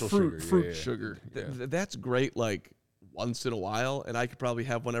natural fruit sugar. sugar. Yeah. That's great, like once in a while, and I could probably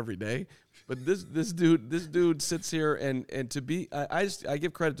have one every day. But this dude sits here and to be, I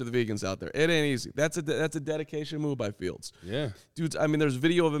give credit to the vegans out there. It ain't easy. That's a dedication move by Fields. Yeah, dudes. I mean, there's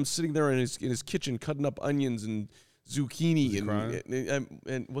video of him sitting there in his kitchen cutting up onions and zucchini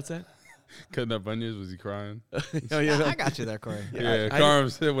and what's that? Cutting up onions, was he crying? I got you there, Corey. Yeah,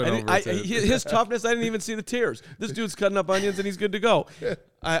 Carm's went over his head. His toughness, I didn't even see the tears. This dude's cutting up onions and he's good to go.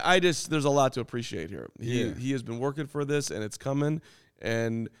 There's a lot to appreciate here. He has been working for this and it's coming.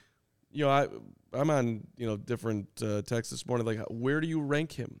 And, I'm on, different texts this morning. Like, where do you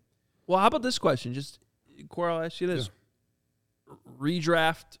rank him? Well, how about this question? Just, Corey, I'll ask you this. Yeah.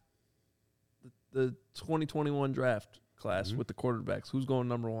 Redraft the 2021 draft class with the quarterbacks. Who's going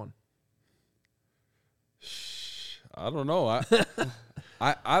number one? I don't know.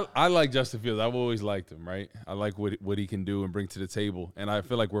 I like Justin Fields. I've always liked him, right? I like what he can do and bring to the table. And I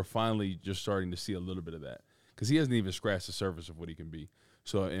feel like we're finally just starting to see a little bit of that because he hasn't even scratched the surface of what he can be.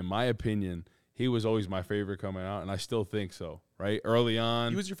 So, in my opinion, he was always my favorite coming out, and I still think so, right? Early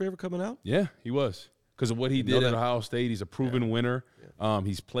on. He was your favorite coming out? Yeah, he was. Because of what he did at Ohio State. He's a proven winner. Yeah.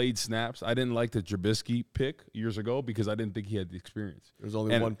 He's played snaps. I didn't like the Trubisky pick years ago because I didn't think he had the experience. There was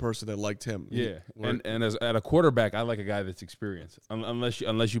only one person that liked him. Yeah, and as at a quarterback, I like a guy that's experienced.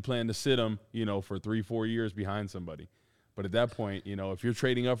 Unless you plan to sit him, for 3-4 years behind somebody. But at that point, if you're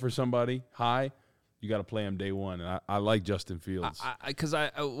trading up for somebody high, you got to play him day one. And I like Justin Fields.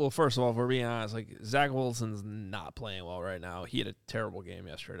 Well, first of all, if we're being honest, like Zach Wilson's not playing well right now. He had a terrible game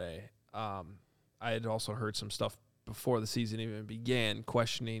yesterday. I had also heard some stuff before the season even began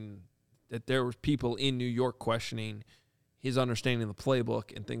questioning that there were people in New York questioning his understanding of the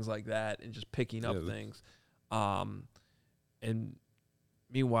playbook and things like that and just picking up things. And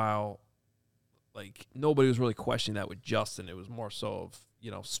meanwhile, like nobody was really questioning that with Justin. It was more so of,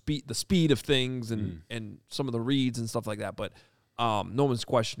 the speed of things and some of the reads and stuff like that. But no one's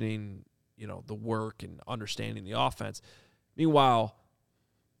questioning, the work and understanding the offense. Meanwhile,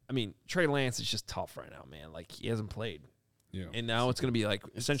 Trey Lance is just tough right now, man. Like, he hasn't played. Yeah. And now it's going to be, like,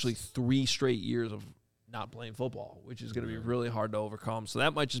 essentially 3 straight years of not playing football, which is going to be really hard to overcome. So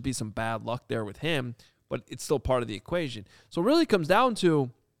that might just be some bad luck there with him, but it's still part of the equation. So it really comes down to,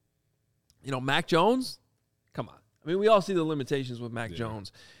 Mac Jones, come on. We all see the limitations with Mac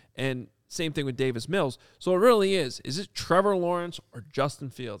Jones. And same thing with Davis Mills. So it really is it Trevor Lawrence or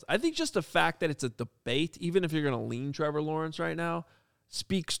Justin Fields? I think just the fact that it's a debate, even if you're going to lean Trevor Lawrence right now,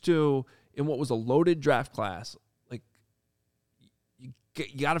 speaks to, in what was a loaded draft class, like, you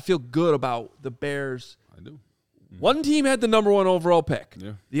got to feel good about the Bears. I do. One team had the number 1 overall pick.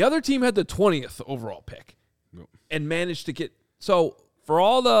 Yeah. The other team had the 20th overall pick. Yep. And managed to get – so for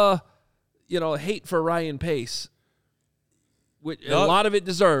all the, hate for Ryan Pace, which a lot of it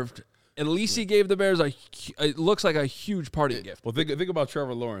deserved – at least he gave the Bears it looks like a huge party gift. Well, think about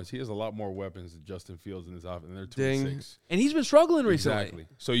Trevor Lawrence. He has a lot more weapons than Justin Fields in his offense. And they're 2-6. And he's been struggling recently. Exactly.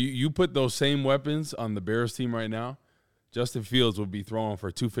 So you put those same weapons on the Bears team right now, Justin Fields would be throwing for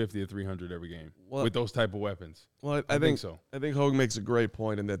 250 to 300 every game with those type of weapons. Well, I think so. I think Hogue makes a great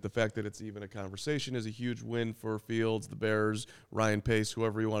point in that the fact that it's even a conversation is a huge win for Fields, the Bears, Ryan Pace,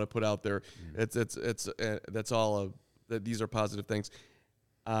 whoever you want to put out there. That's all that these are positive things.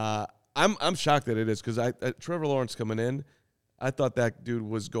 I'm shocked that it is because Trevor Lawrence coming in, I thought that dude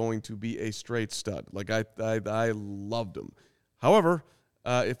was going to be a straight stud. Like I loved him. However,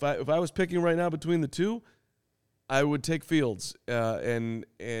 if I was picking right now between the two, I would take Fields and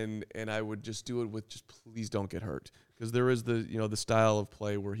I would just do it with just please don't get hurt because there is the style of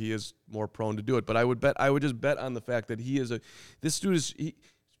play where he is more prone to do it. But I would just bet on the fact that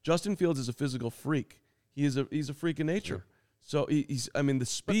Justin Fields is a physical freak. He's a freak in nature. Sure. So the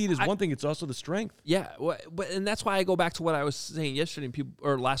speed is one thing. It's also the strength. Yeah, and that's why I go back to what I was saying yesterday,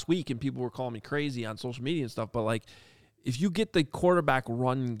 last week, and people were calling me crazy on social media and stuff. But like, if you get the quarterback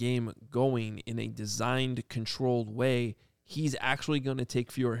run game going in a designed, controlled way, he's actually going to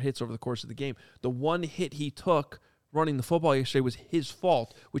take fewer hits over the course of the game. The one hit he took running the football yesterday was his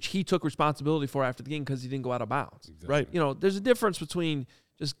fault, which he took responsibility for after the game because he didn't go out of bounds. Exactly. Right. There's a difference between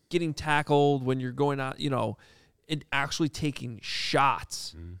just getting tackled when you're going out, and actually taking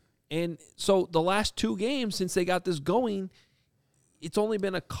shots. Mm-hmm. And so the last 2 games since they got this going, it's only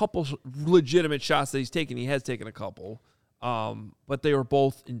been a couple legitimate shots that he's taken. He has taken a couple, but they were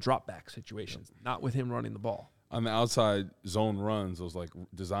both in drop back situations, not with him running the ball. On the outside zone runs, those like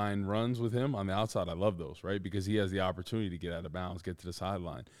design runs with him on the outside, I love those, right? Because he has the opportunity to get out of bounds, get to the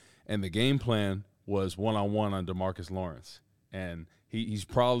sideline. And the game plan was one-on-one on DeMarcus Lawrence. And he's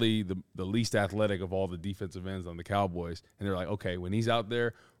probably the least athletic of all the defensive ends on the Cowboys. And they're like, okay, when he's out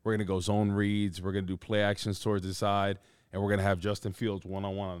there, we're going to go zone reads, we're going to do play actions towards the side, and we're going to have Justin Fields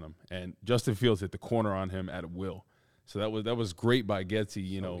one-on-one on him. And Justin Fields hit the corner on him at will. So that was great by Getsy,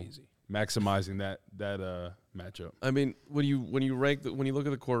 easy. Maximizing that matchup. When you look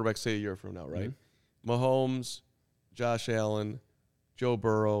at the quarterbacks, say a year from now, right? Mm-hmm. Mahomes, Josh Allen, Joe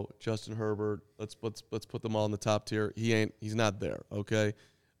Burrow, Justin Herbert. Let's put them all in the top tier. He's not there. Okay,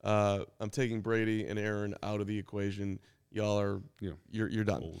 I'm taking Brady and Aaron out of the equation. Y'all are you're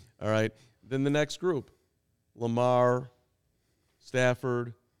done. Old. All right. Then the next group: Lamar,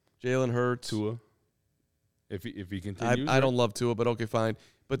 Stafford, Jalen Hurts. Tua. If he continues, I don't love Tua, but okay, fine.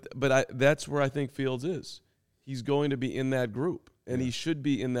 But that's where I think Fields is. He's going to be in that group, and he should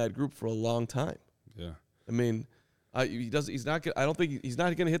be in that group for a long time. Yeah. I mean, he's not. I don't think he's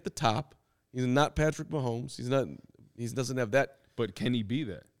not going to hit the top. He's not Patrick Mahomes. He's not. He doesn't have that. But can he be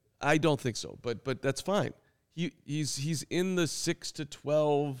that? I don't think so. But that's fine. He's in the 6 to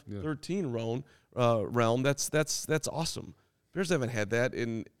 12, 13 realm. That's awesome. Bears haven't had that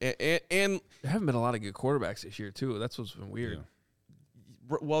and There haven't been a lot of good quarterbacks this year too. That's what's been weird.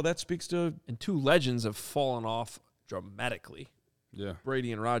 well, that speaks to And two legends have fallen off dramatically. Yeah.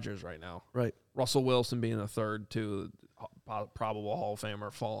 Brady and Rodgers right now. right. Russell Wilson being the third, too, probable Hall of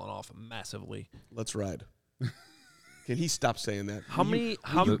Famer, falling off massively. Let's ride. Can he stop saying that? How many?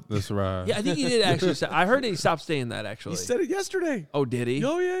 That's right. Yeah, I think he did actually. I heard he stopped saying that actually. He said it yesterday. Oh, did he?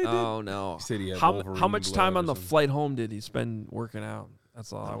 Oh, yeah, he did. Oh no. He said he had how Wolverine much blood time or on the something. flight home did he spend working out?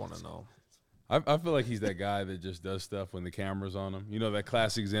 That's all I want to know. I feel like he's that guy that just does stuff when the camera's on him. You know, that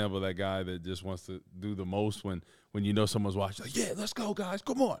classic example of that guy that just wants to do the most when you know someone's watching. Like, yeah, let's go, guys.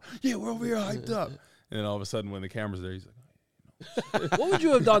 Come on. Yeah, we're over here hyped up. And then all of a sudden when the camera's there, he's like, What would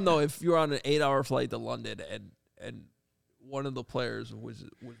you have done though if you were on an 8-hour flight to London and one of the players was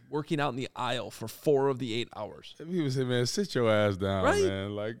working out in the aisle for 4 of the 8 hours? he was saying, man, sit your ass down, Right?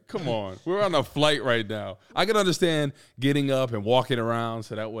 man. Like, come on. We're on a flight right now. I can understand getting up and walking around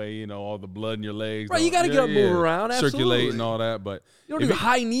so that way, you know, all the blood in your legs. Right, you gotta get up, move around, circulate absolutely. and all that. But You don't do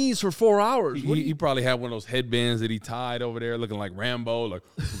high knees for 4 hours. What do he probably had one of those headbands that he tied over there looking like Rambo. Like,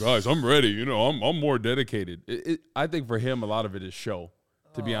 guys, I'm ready. You know, I'm more dedicated. I think for him, a lot of it is show,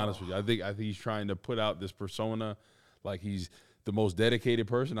 to be honest with you. I think he's trying to put out this persona like he's the most dedicated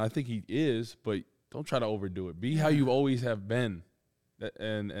person. I think he is, but don't try to overdo it. Be how you always have been.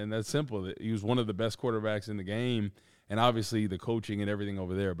 And that's simple. He was one of the best quarterbacks in the game, and obviously the coaching and everything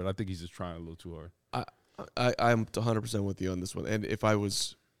over there, but I think he's just trying a little too hard. I'm 100% with you on this one. And if I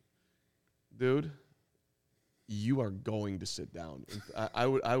was, dude, you are going to sit down. I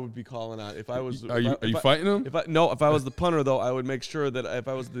would be calling out if I was. Are you fighting him? If I was the punter though, I would make sure that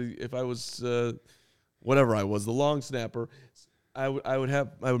if I was whatever I was, the long snapper, I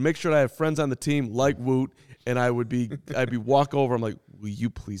would make sure I have friends on the team like Woot, and I'd be walk over. I'm like, will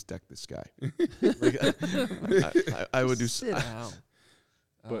you please deck this guy? Like, I would do. Sit down.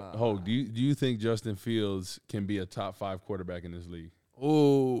 But Hogue, do you think Justin Fields can be a top 5 quarterback in this league?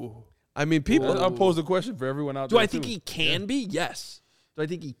 Oh. I mean, people. I'll pose the question for everyone out Do there. I think too. he can be? Yes. Do I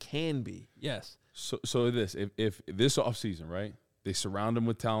think he can be? Yes. So if this offseason, right, they surround him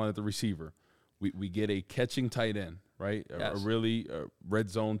with talent at the receiver, we get a catching tight end, right? Yes. A really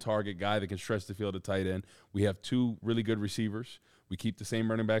red zone target guy that can stretch the field at tight end. We have 2 really good receivers. We keep the same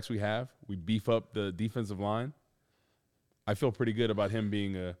running backs we have. We beef up the defensive line. I feel pretty good about him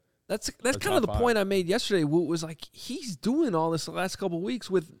being a That's a kind of top the 5. point I made yesterday. Woot was like, he's doing all this the last couple of weeks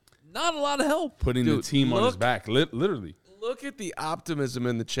with not a lot of help. Putting the Dude, team on his look- back, literally. Look at the optimism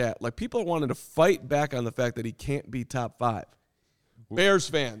in the chat. Like, people are wanting to fight back on the fact that he can't be top 5. Bears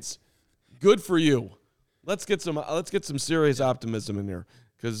fans, good for you. Let's get some serious optimism in here,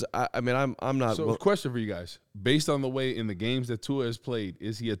 because I mean I'm not. So, question for you guys: based on the way in the games that Tua has played,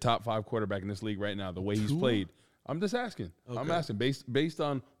 is he a top 5 quarterback in this league right now? The way he's played, I'm just asking. I'm asking based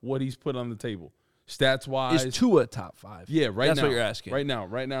on what he's put on the table, stats wise. Is Tua top 5? Yeah, right That's now. what you're asking. Right now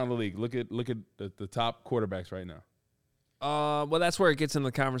in the league. Look at the top quarterbacks right now. Well, that's where it gets in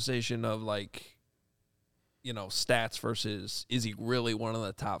the conversation of like, you know, stats versus is he really one of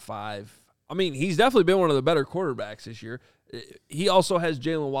the top 5? I mean, he's definitely been one of the better quarterbacks this year. He also has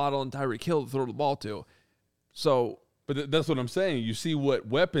Jalen Waddle and Tyreek Hill to throw the ball to. So But that's what I'm saying. You see what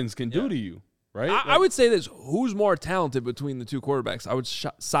weapons can do to you, right? I would say this: who's more talented between the 2 quarterbacks? I would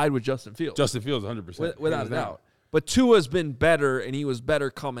side with Justin Fields, Justin Fields 100%. without a hands down. doubt. But Tua's been better, and he was better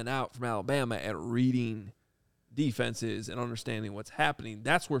coming out from Alabama at reading defenses and understanding what's happening.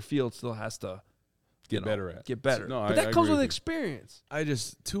 That's where Fields still has to Get better at. Get better. No, but I that comes agree with with you. experience.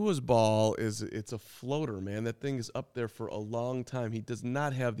 Tua's ball it's a floater, man. That thing is up there for a long time. He does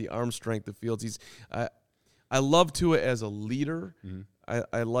not have the arm strength of Fields. I love Tua as a leader. Mm-hmm.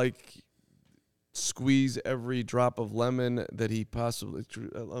 I like squeeze every drop of lemon that he possibly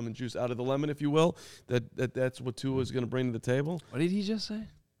lemon juice out of the lemon, if you will. That's what Tua is going to bring to the table. What did he just say?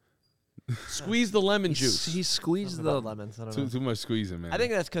 Squeeze the lemon juice. He squeezed Something the about lemons. I don't know. Too much squeezing, man. I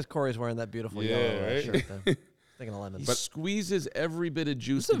think that's because Corey's wearing that beautiful Yeah, yellow right? shirt. There. Thinking of lemon. He squeezes every bit of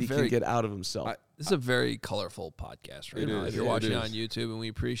juice This is that he very- can get out of himself. This is a very colorful podcast right It now. is, If you're yeah, it watching is. on YouTube, and we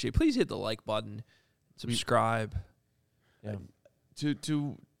appreciate, please hit the like button, subscribe. Yeah.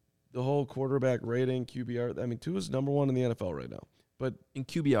 To the whole quarterback rating, QBR. I mean, Tua is number 1 in the NFL right now. But In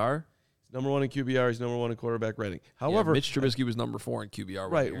QBR, he's number 1 in QBR. He's number 1 in quarterback rating. however, However, Mitch Trubisky was number 4 in QBR.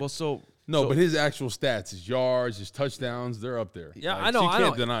 one right. year. Well, so But his actual stats, his yards, his touchdowns, they're up there. Yeah, Like, I know, You I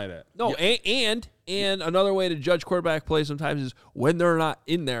can't know. deny that. No, and another way to judge quarterback play sometimes is when they're not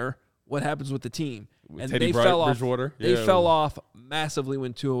in there, what happens with the team? And Teddy they Bri- fell off. Bridgewater? They Yeah. fell off massively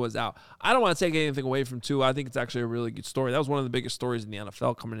when Tua was out. I don't want to take anything away from Tua. I think it's actually a really good story. That was one of the biggest stories in the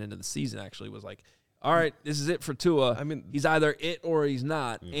NFL coming into the season. Actually, was like, all right, this is it for Tua. I mean, he's either it or he's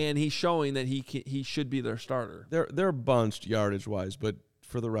not, and he's showing that he should be their starter. they're bunched yardage wise, but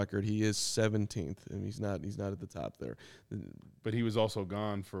for the record, he is 17th, and he's not at the top there. But he was also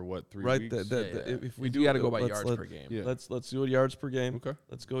gone for, what, 3 Right. weeks? If we You do, got to go by let's- yards let- per game. Yeah. Let's do it yards per game. Okay.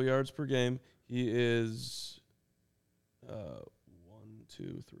 Let's go yards per game. He is 1,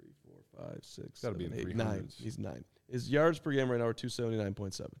 2, 3, 4, 5, 6, Gotta be 7, in 8, 9. 300s. He's 9. His yards per game right now are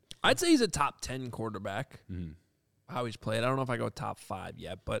 279.7. I'd say he's a top 10 quarterback. Mhm. How he's played. I don't know if I go top 5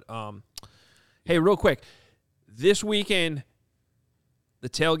 yet, but hey, real quick, this weekend the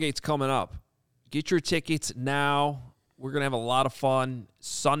tailgate's coming up. Get your tickets now. We're gonna have a lot of fun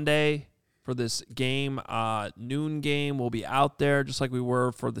Sunday for this game, noon game. We'll be out there just like we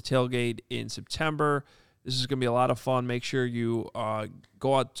were for the tailgate in September. This is gonna be a lot of fun. Make sure you go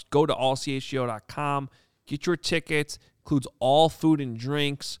to allchgo.com. Get your tickets. Includes all food and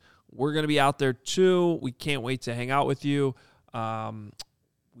drinks. We're going to be out there too. We can't wait to hang out with you. We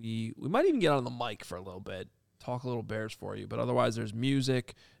might even get on the mic for a little bit, talk a little Bears for you. But otherwise, there's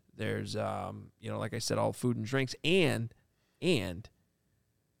music. There's like I said, all food and drinks, and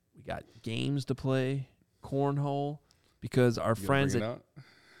we got games to play, cornhole, because our You gonna friends bring at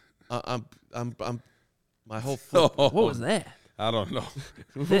it out? I'm my whole foot. what was that? I don't know.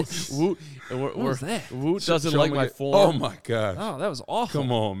 Woot, and What was that? Woot doesn't Show like me my it. form. Oh, my gosh. Oh, that was awful.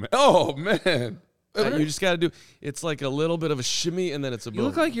 Come on, man. Oh, man. You just got to do. It's like a little bit of a shimmy, and then it's a You boom.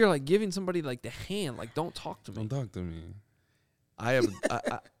 look like you're like giving somebody like the hand, like don't talk to me. Don't talk to me. I have.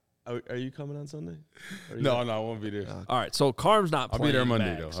 Are you coming on Sunday? Are you No, I won't be there. All right, so Carm's not I'll playing be there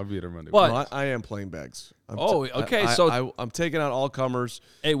Monday, bags. though. I'll be there Monday. But- No, I am playing bags. Okay, I'm taking out all comers.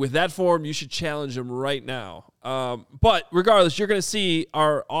 Hey, with that form, you should challenge him right now. But regardless, you're going to see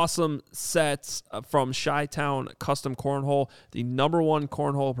our awesome sets from Chi-Town Custom Cornhole, the #1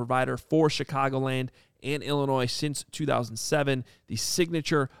 cornhole provider for Chicagoland and Illinois since 2007. The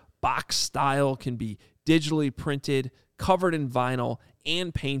signature box style can be digitally printed, covered in vinyl,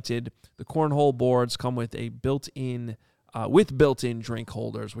 and painted. The cornhole boards come with a built-in drink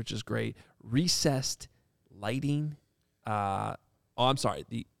holders, which is great. Recessed lighting. The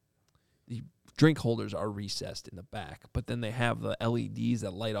drink holders are recessed in the back, but then they have the LEDs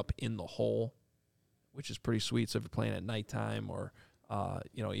that light up in the hole, which is pretty sweet. So if you're playing at nighttime or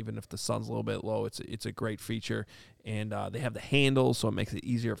even if the sun's a little bit low, it's a great feature. And they have the handles, so it makes it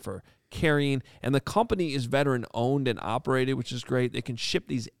easier for carrying. And the company is veteran owned and operated, which is great. They can ship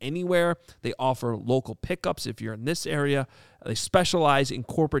these anywhere. They offer local pickups if you're in this area. They specialize in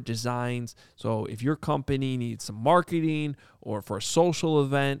corporate designs. So if your company needs some marketing or for a social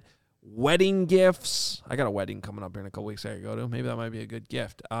event, wedding gifts. I got a wedding coming up here in a couple weeks I gotta go to. Maybe that might be a good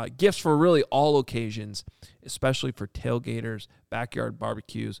gift. Gifts for really all occasions, especially for tailgaters, backyard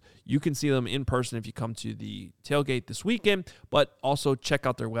barbecues. You can see them in person if you come to the tailgate this weekend, but also check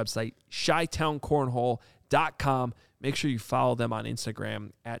out their website, ChiTownCornhole.com. Make sure you follow them on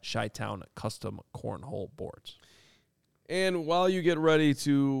Instagram at Chi-Town Custom Cornhole Boards. And while you get ready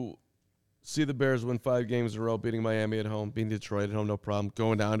to see the Bears win 5 games in a row, beating Miami at home, beating Detroit at home, no problem.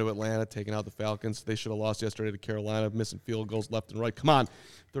 Going down to Atlanta, taking out the Falcons. They should have lost yesterday to Carolina, missing field goals left and right. Come on,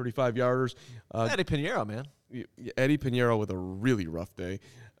 35-yarders. Eddie Pinheiro, man. Eddie Pinheiro with a really rough day.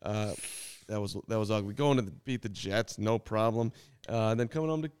 That was ugly. Going to beat the Jets, no problem. And then coming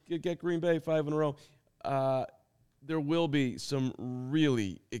home to get Green Bay 5 in a row. There will be some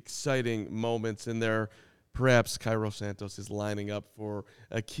really exciting moments in there. Perhaps Cairo Santos is lining up for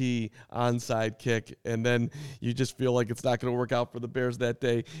a key onside kick, and then you just feel like it's not going to work out for the Bears that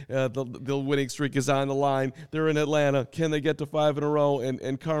day. The winning streak is on the line. They're in Atlanta. Can they get to 5 in a row?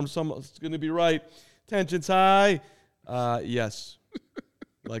 And Carm's going to be right. Tension's high. Yes.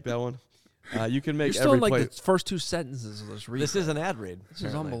 Like that one? You can make You're still every in like play. the first 2 sentences of this read. This is an ad read. This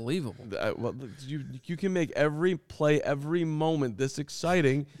is unbelievable. You can make every play, every moment this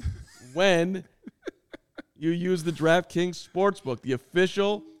exciting when you use the DraftKings Sportsbook, the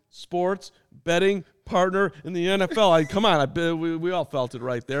official sports betting partner in the NFL. Come on, we all felt it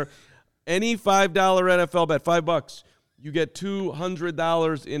right there. Any $5 NFL bet, $5, you get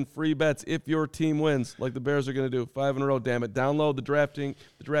 $200 in free bets if your team wins, like the Bears are going to do. 5 in a row, damn it. Download the DraftKings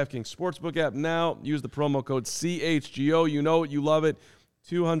Sportsbook app now. Use the promo code CHGO. You know it, you love it.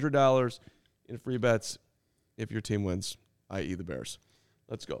 $200 in free bets if your team wins, i.e. the Bears.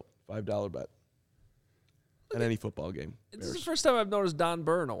 Let's go. $5 bet at any football game. This is the first time I've noticed Don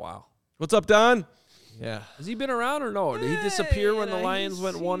Burr in a while. What's up, Don? Yeah. Has he been around or no? Did he disappear when the Lions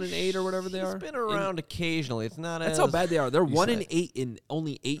went 1-8 or whatever they are? He's been around occasionally. It's not That's as how bad they are. They're you 1-8 in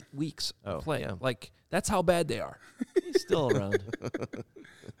only 8 weeks of play. yeah. Like, that's how bad they are. He's still around.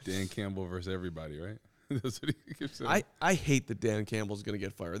 Dan Campbell versus everybody, right? That's what he keeps saying. I hate that Dan Campbell's going to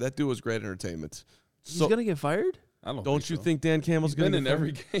get fired. That dude was great entertainment. He's going to get fired? I don't Don't you so. think Dan Campbell's He's going been to in get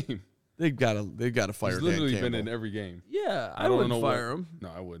every fired? game. They've got to fire He's Dan literally Campbell. been in every game. Yeah, I don't wouldn't know fire him. No,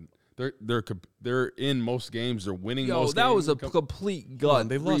 I wouldn't. They're in most games. They're winning Yo, most that games. was a complete Come gut on,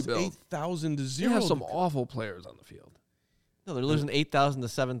 they lost rebuild. 8,000 to They 0. have some awful players on the field. No, they're losing 8,000 to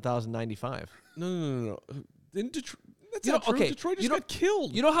 7,095. No. Didn't Detroit? That's You know, not true. okay, Detroit just you know- got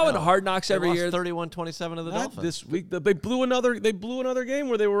killed. You know how in Hard Knocks They every lost year 31-27 to the Not Dolphins. this week. They blew another game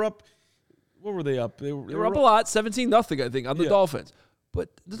where they were up. What were they up? they were up a lot, 17-0, I think, on the Yeah. Dolphins. But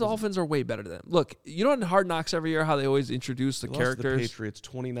the Dolphins are way better than them. Look, you know in Hard Knocks every year how they always introduce the They lost to the characters? Patriots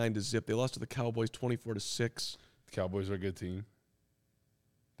 29 to zip. They lost to the Cowboys 24-6. The Cowboys are a good team.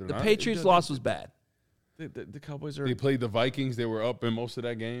 They're The not. Patriots loss was bad. The Cowboys are They played the Vikings. They were up in most of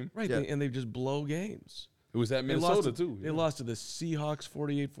that game. right, Yeah. and they just blow games. It was at They lost Minnesota to, too. They yeah. lost to the Seahawks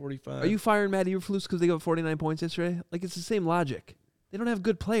 48-45. Are you firing Matt Eberflus because they got 49 points yesterday? Like, it's the same logic. They don't have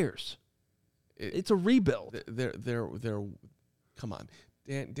good players. It's a rebuild. They're come on.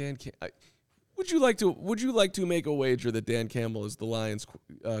 Dan would you like to make a wager that Dan Campbell is the Lions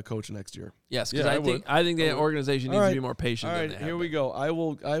coach next year? Yes, because Yeah, I think the organization needs to be more patient All than right, they have here we been. go. I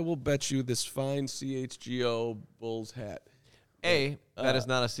will bet you this fine CHGO Bulls hat. A, that is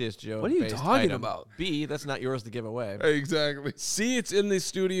not a CSGO. What are you based talking item. about? B, that's not yours to give away. Exactly. C, it's in the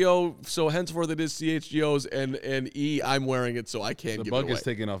studio, so henceforth it is CHGO's, and E, I'm wearing it, so I can't The give bug it away. is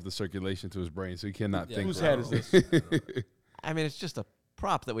taking off the circulation to his brain, so he cannot think. Whose right. hat is this? I mean, it's just a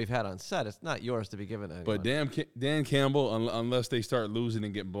prop that we've had on set. It's not yours to be given to anyone. But Dan Campbell, unless they start losing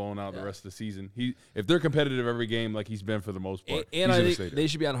and getting blown out the rest of the season, if they're competitive every game like he's been for the most part, And he's I gonna think stay there. they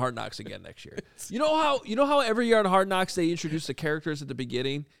should be on Hard Knocks again next year. You know how every year on Hard Knocks they introduce the characters at the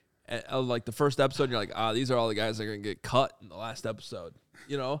beginning of like the first episode. And you're like, these are all the guys that are gonna get cut in the last episode.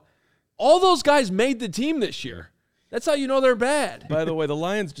 You know, all those guys made the team this year. That's how you know they're bad. By the way, the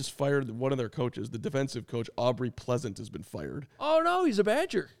Lions just fired one of their coaches. The defensive coach, Aubrey Pleasant, has been fired. Oh no, he's a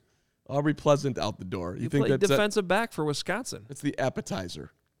Badger. Aubrey Pleasant out the door. You He think played that's defensive back for Wisconsin. that's the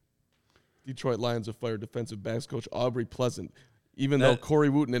appetizer? Detroit Lions have fired defensive backs coach Aubrey Pleasant. Even though Corey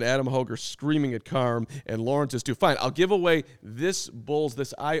Wooten and Adam Hogue are screaming at Carm, and Lawrence is too. Fine, I'll give away this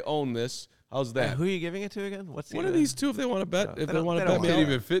Bulls. I own this. How's that? Who are you giving it to again? What's One of these two, if they want to bet, if they want to they bet don't me, can't I'll-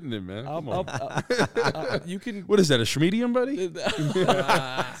 even fit in it, man. Come on. you can. What is that? A Schmedium, buddy?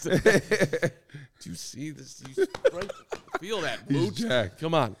 Do you see this? You feel that? He's Mooch? jacked.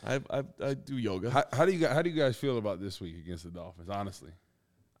 Come on, I do yoga. How do you guys feel about this week against the Dolphins? Honestly,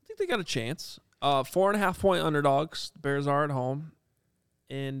 I think they got a chance. 4.5 point underdogs. The Bears are at home,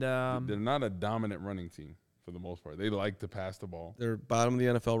 and they're not a dominant running team for the most part. They like to pass the ball, They're bottom of the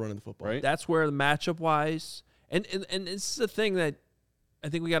NFL running the football. right? that's where the matchup wise, and this is the thing that I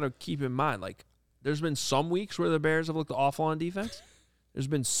think we got to keep in mind. Like, there's been some weeks where the Bears have looked awful on defense. There's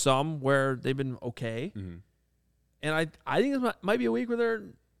been some where they've been okay, and I think it might be a week where they're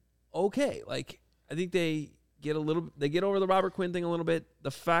okay. Like, I think they get over the Robert Quinn thing a little bit. The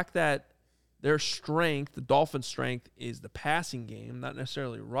fact that their strength, the Dolphins' strength, is the passing game, not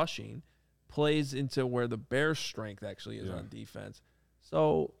necessarily rushing, plays into where the Bears' strength actually is on defense.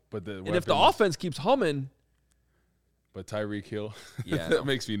 So, But and if the offense keeps humming, But Tyreek Hill, Yeah, I that know.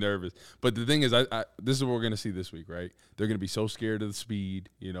 makes me nervous. But the thing is, I this is what we're going to see this week, right? They're going to be so scared of the speed,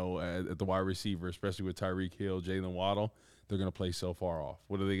 at the wide receiver, especially with Tyreek Hill, Jalen Waddle. They're going to play so far off.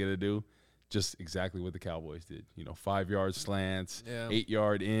 What are they going to do? Just exactly what the Cowboys did. 5-yard slants,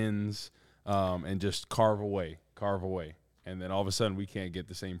 8-yard ends, and just carve away. And then all of a sudden we can't get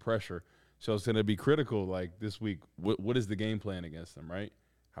the same pressure. So it's going to be critical, like this week. What is the game plan against them, right?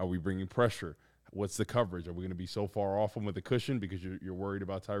 How are we bringing pressure? What's the coverage? Are we going to be so far off them with the cushion because you're worried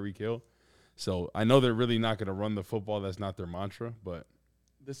about Tyreek Hill? So I know they're really not going to run the football. That's not their mantra, but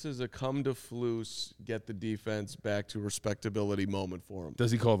This is a come to Flus, get the defense back to respectability moment for him.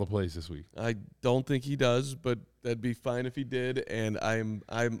 does he call the plays this week? I don't think he does, but that'd be fine if he did. And I'm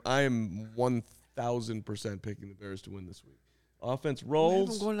 1,000% picking the Bears to win this week. Offense I'm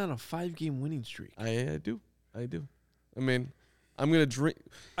rolls. going on a 5-game winning streak. I do. I mean, I'm going to drink.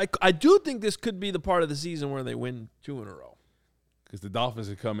 I do think this could be the part of the season where they win 2 in a row. Because the Dolphins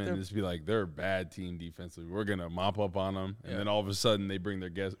would come in and just be like, they're a bad team defensively. We're going to mop up on them. And then all of a sudden they bring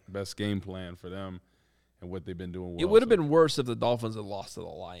their best game plan for them and what they've been doing well. It would have been worse if the Dolphins had lost to the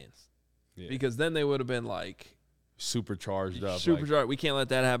Lions. Yeah. Because then they would have been like supercharged up. supercharged. We can't let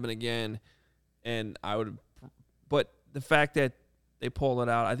that happen again. And but the fact that they pulled it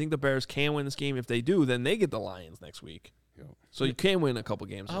out, I think the Bears can win this game. If they do, then they get the Lions next week. So you can win a couple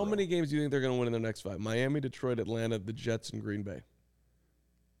games. How many games do you think they're going to win in their next 5? Miami, Detroit, Atlanta, the Jets, and Green Bay.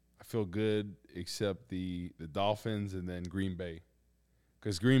 I feel good except the Dolphins and then Green Bay.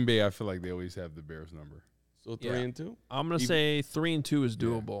 Because Green Bay, I feel like they always have the Bears number. So 3 and 2? I'm going to say 3 and 2 is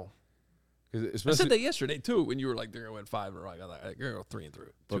doable. I said that yesterday, too, when you were like, they're going to win 5 in a row. They're going to go 3 and 3.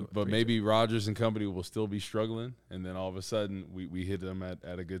 But maybe Rodgers and company will still be struggling, and then all of a sudden we hit them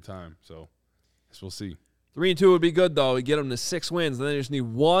at a good time. So I guess we'll see. 3 and 2 would be good, though. We get them to 6 wins, and then they just need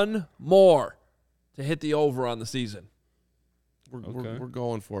one more to hit the over on the season. We're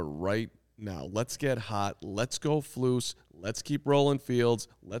going for it right now. Let's get hot. Let's go Flus. Let's keep rolling Fields.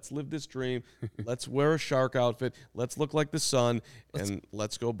 Let's live this dream. Let's wear a shark outfit. Let's look like the sun, and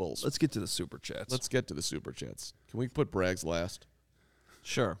let's go Bulls. Let's get to the Super Chats. Let's get to the Super Chats. Can we put Braggs last?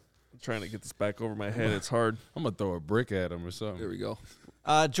 Sure. I'm trying to get this back over my head. It's hard. I'm going to throw a brick at him or something. There we go.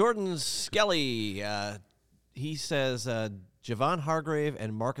 Jordan Skelly, he says Javon Hargrave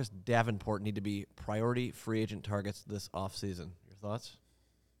and Marcus Davenport need to be priority free agent targets this offseason. Your thoughts?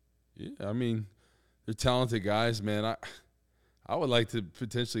 Yeah, I mean, they're talented guys, man. I would like to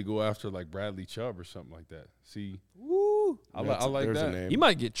potentially go after like Bradley Chubb or something like that. See, I like that. He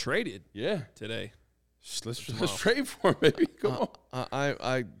might get traded. Yeah, today. Let's trade for him, baby. Come on.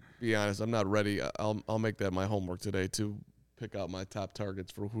 I be honest, I'm not ready. I'll make that my homework today to pick out my top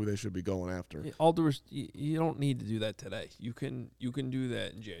targets for who they should be going after. You don't need to do that today. You can do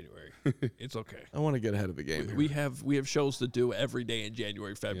that in January. It's okay. I want to get ahead of the game. We have shows to do every day in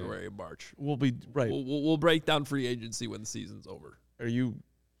January, February, and March. We'll be right. We'll break down free agency when the season's over. Do you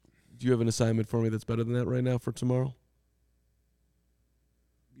have an assignment for me that's better than that right now for tomorrow?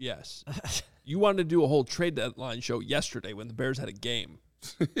 Yes. You wanted to do a whole trade deadline show yesterday when the Bears had a game.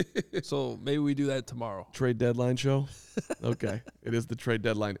 So maybe we do that tomorrow. Trade deadline show? Okay. It is the trade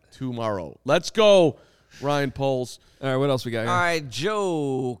deadline tomorrow. Let's go, Ryan Poles. All right, what else we got here? All right,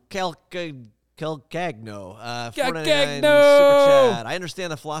 Joe Calcagno. $4.99 Super Chat. I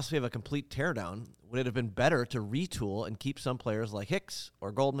understand the philosophy of a complete teardown. Would it have been better to retool and keep some players like Hicks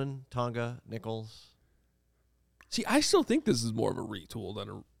or Goldman, Tonga, Nichols? See, I still think this is more of a retool than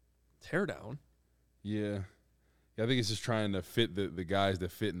a teardown. Yeah, I think it's just trying to fit the guys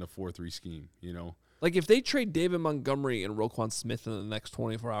that fit in the 4-3 scheme, you know? Like, if they trade David Montgomery and Roquan Smith in the next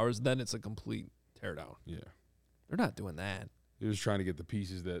 24 hours, then it's a complete teardown. Yeah. They're not doing that. They're just trying to get the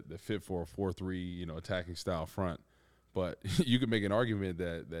pieces that fit for a 4-3, attacking style front. But you could make an argument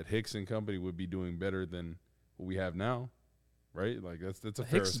that Hicks and company would be doing better than what we have now, right? Like, that's a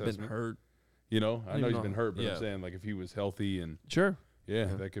fair assessment. Hicks has been hurt. I know he's been hurt, but yeah. I'm saying, like, if he was healthy and sure,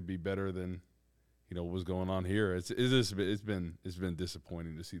 that could be better than what was going on here. It's been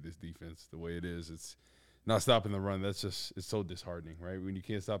disappointing to see this defense the way it is. It's not stopping the run. It's so disheartening, right? When you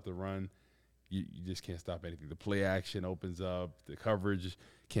can't stop the run, you just can't stop anything. The play action opens up. The coverage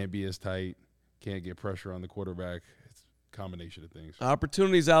can't be as tight. Can't get pressure on the quarterback. It's a combination of things.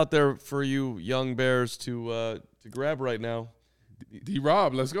 Opportunities out there for you young Bears to grab right now.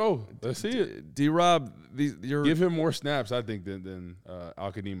 D-Rob, let's go. Let's see it. D-Rob, give him more snaps, I think, than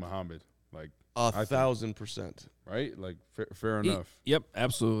Al-Qadim Muhammad. Like 1,000%. Right? Like, fair enough. Yep,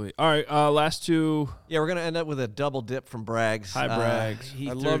 absolutely. All right, last two. Yeah, we're going to end up with a double dip from Braggs. Hi, Braggs.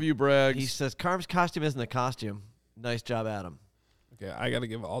 I love you, Braggs. He says, Carm's costume isn't a costume. Nice job, Adam. Okay, I got to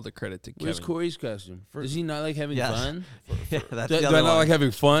give all the credit to Kevin. Where's Corey's costume? Does he not like having fun? Yeah, that's Do the I other not one. like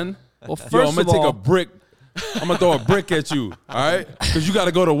having fun? Well, first I'm going of to take all, a brick. I'm going to throw a brick at you, all right? Because you got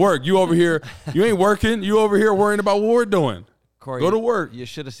to go to work. You over here, you ain't working. You over here worrying about what we're doing. Corey, go to work. You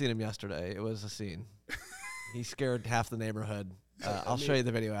should have seen him yesterday. It was a scene. He scared half the neighborhood. I'll show you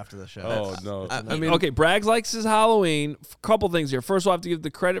the video after the show. Oh, no. I mean, okay, Braggs likes his Halloween. Couple things here. First of all, I have to give the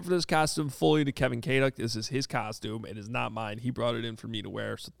credit for this costume fully to Kevin Kaduk. This is his costume. It is not mine. He brought it in for me to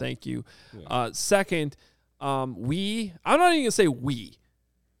wear, so thank you. Yeah. Second, I'm not even going to say we.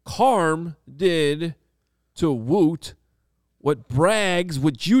 Carm did to Woot what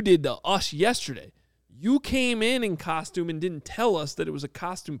you did to us yesterday. You came in costume and didn't tell us that it was a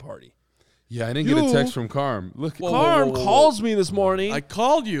costume party. Yeah, I didn't get a text from Carm. Look, Carm calls me this morning. I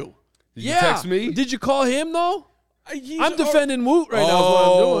called you. Did you text me? Did you call him though? He's I'm defending Woot right now. Is what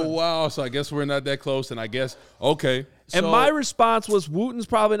I'm doing. Wow. So I guess we're not that close, and I guess okay. And So- my response was, Wooten's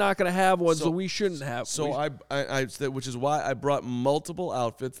probably not going to have one, so we shouldn't have. So I said, which is why I brought multiple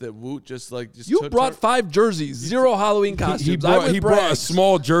outfits that Woot just you brought 5 jerseys, 0 Halloween costumes. He brought a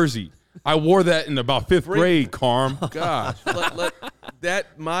small jersey. I wore that in about 5th grade, Carm. Gosh.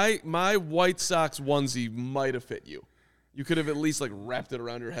 My White Sox onesie might have fit you. You could have at least like wrapped it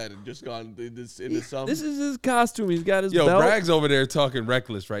around your head and just gone into some. This is his costume. He's got his belt. Bragg's over there talking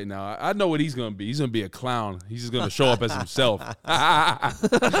reckless right now. I know what he's going to be. He's going to be a clown. He's just going to show up as himself.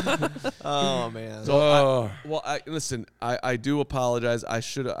 Oh man. Listen. I do apologize. I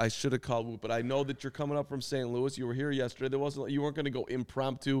should have called Woot, but I know that you're coming up from St. Louis. You were here yesterday. You weren't going to go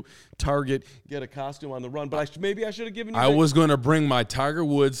impromptu Target, get a costume on the run. But maybe I should have given you. I was going to bring my Tiger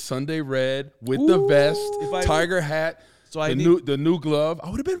Woods Sunday red with the vest, Tiger hat. So the new glove. I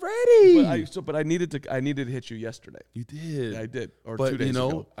would have been ready. But I needed to hit you yesterday. You did. I did. Or but 2 days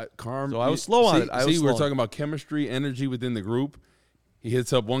ago. Carm. So I was slow on it. We were talking about chemistry, energy within the group. He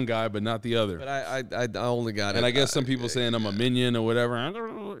hits up one guy, but not the other. But I only got it. And I guess some people saying I'm a minion or whatever. I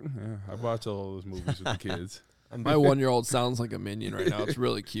watch all those movies with the kids. My 1-year-old sounds like a minion right now. It's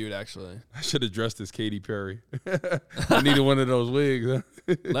really cute, actually. I should have dressed as Katy Perry. I needed one of those wigs. Huh?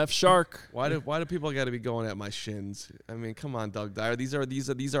 Left shark. Why do people got to be going at my shins? I mean, come on, Doug Dyer. These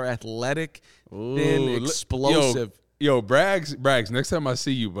are athletic, thin, explosive. Yo, Braggs. Next time I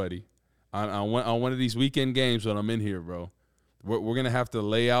see you, buddy, on one of these weekend games when I'm in here, bro, we're gonna have to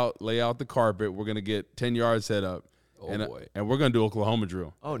lay out the carpet. We're gonna get 10 yards set up. Boy. And we're gonna do Oklahoma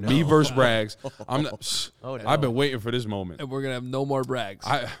drill. Oh no. Me versus Braggs. I'm not. Oh, no. I've been waiting for this moment. And we're going to have no more brags.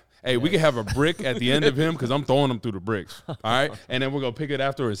 Hey, we can have a brick at the end of him because I'm throwing them through the bricks. All right, and then we're gonna pick it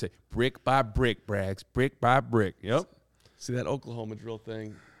after and say brick by brick, Braggs, brick by brick. Yep. See that Oklahoma drill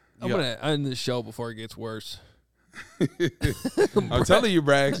thing? I'm going to end the show before it gets worse. I'm telling you,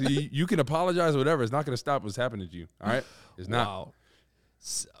 Braggs, you can apologize or whatever. It's not gonna stop what's happening to you. All right, it's not. Wow.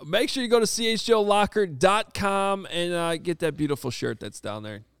 Make sure you go to chjlocker.com and get that beautiful shirt that's down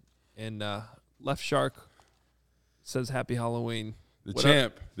there. And Left Shark says Happy Halloween. The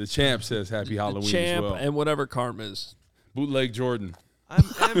champ says Happy Halloween champ as well. And whatever karma is. Bootleg Jordan. I'm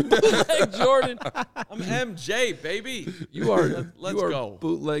Bootleg Jordan. I'm MJ, baby. You are. Let's you are go.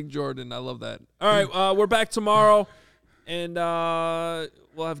 Bootleg Jordan. I love that. All right, we're back tomorrow, and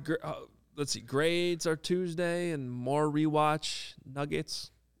we'll have. Let's see. Grades are Tuesday, and more rewatch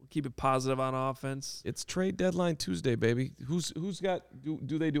Nuggets. We'll keep it positive on offense. It's trade deadline Tuesday, baby. Who's got?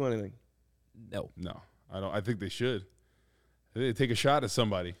 Do they do anything? No. I don't. I think they should. They take a shot at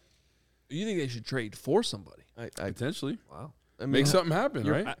somebody. You think they should trade for somebody? Potentially. Wow. I mean, Make something happen,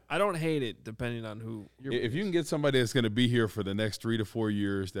 right? I don't hate it, depending on who. If you can get somebody that's going to be here for the next 3 to 4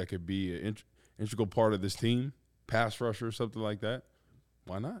 years that could be an integral part of this team, pass rusher, something like that,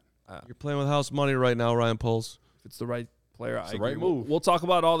 why not? You're playing with house money right now, Ryan Poles. If it's the right player, It's I the agree. right move. We'll talk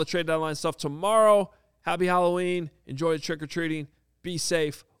about all the trade deadline stuff tomorrow. Happy Halloween. Enjoy the trick-or-treating. Be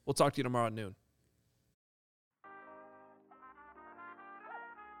safe. We'll talk to you tomorrow at noon.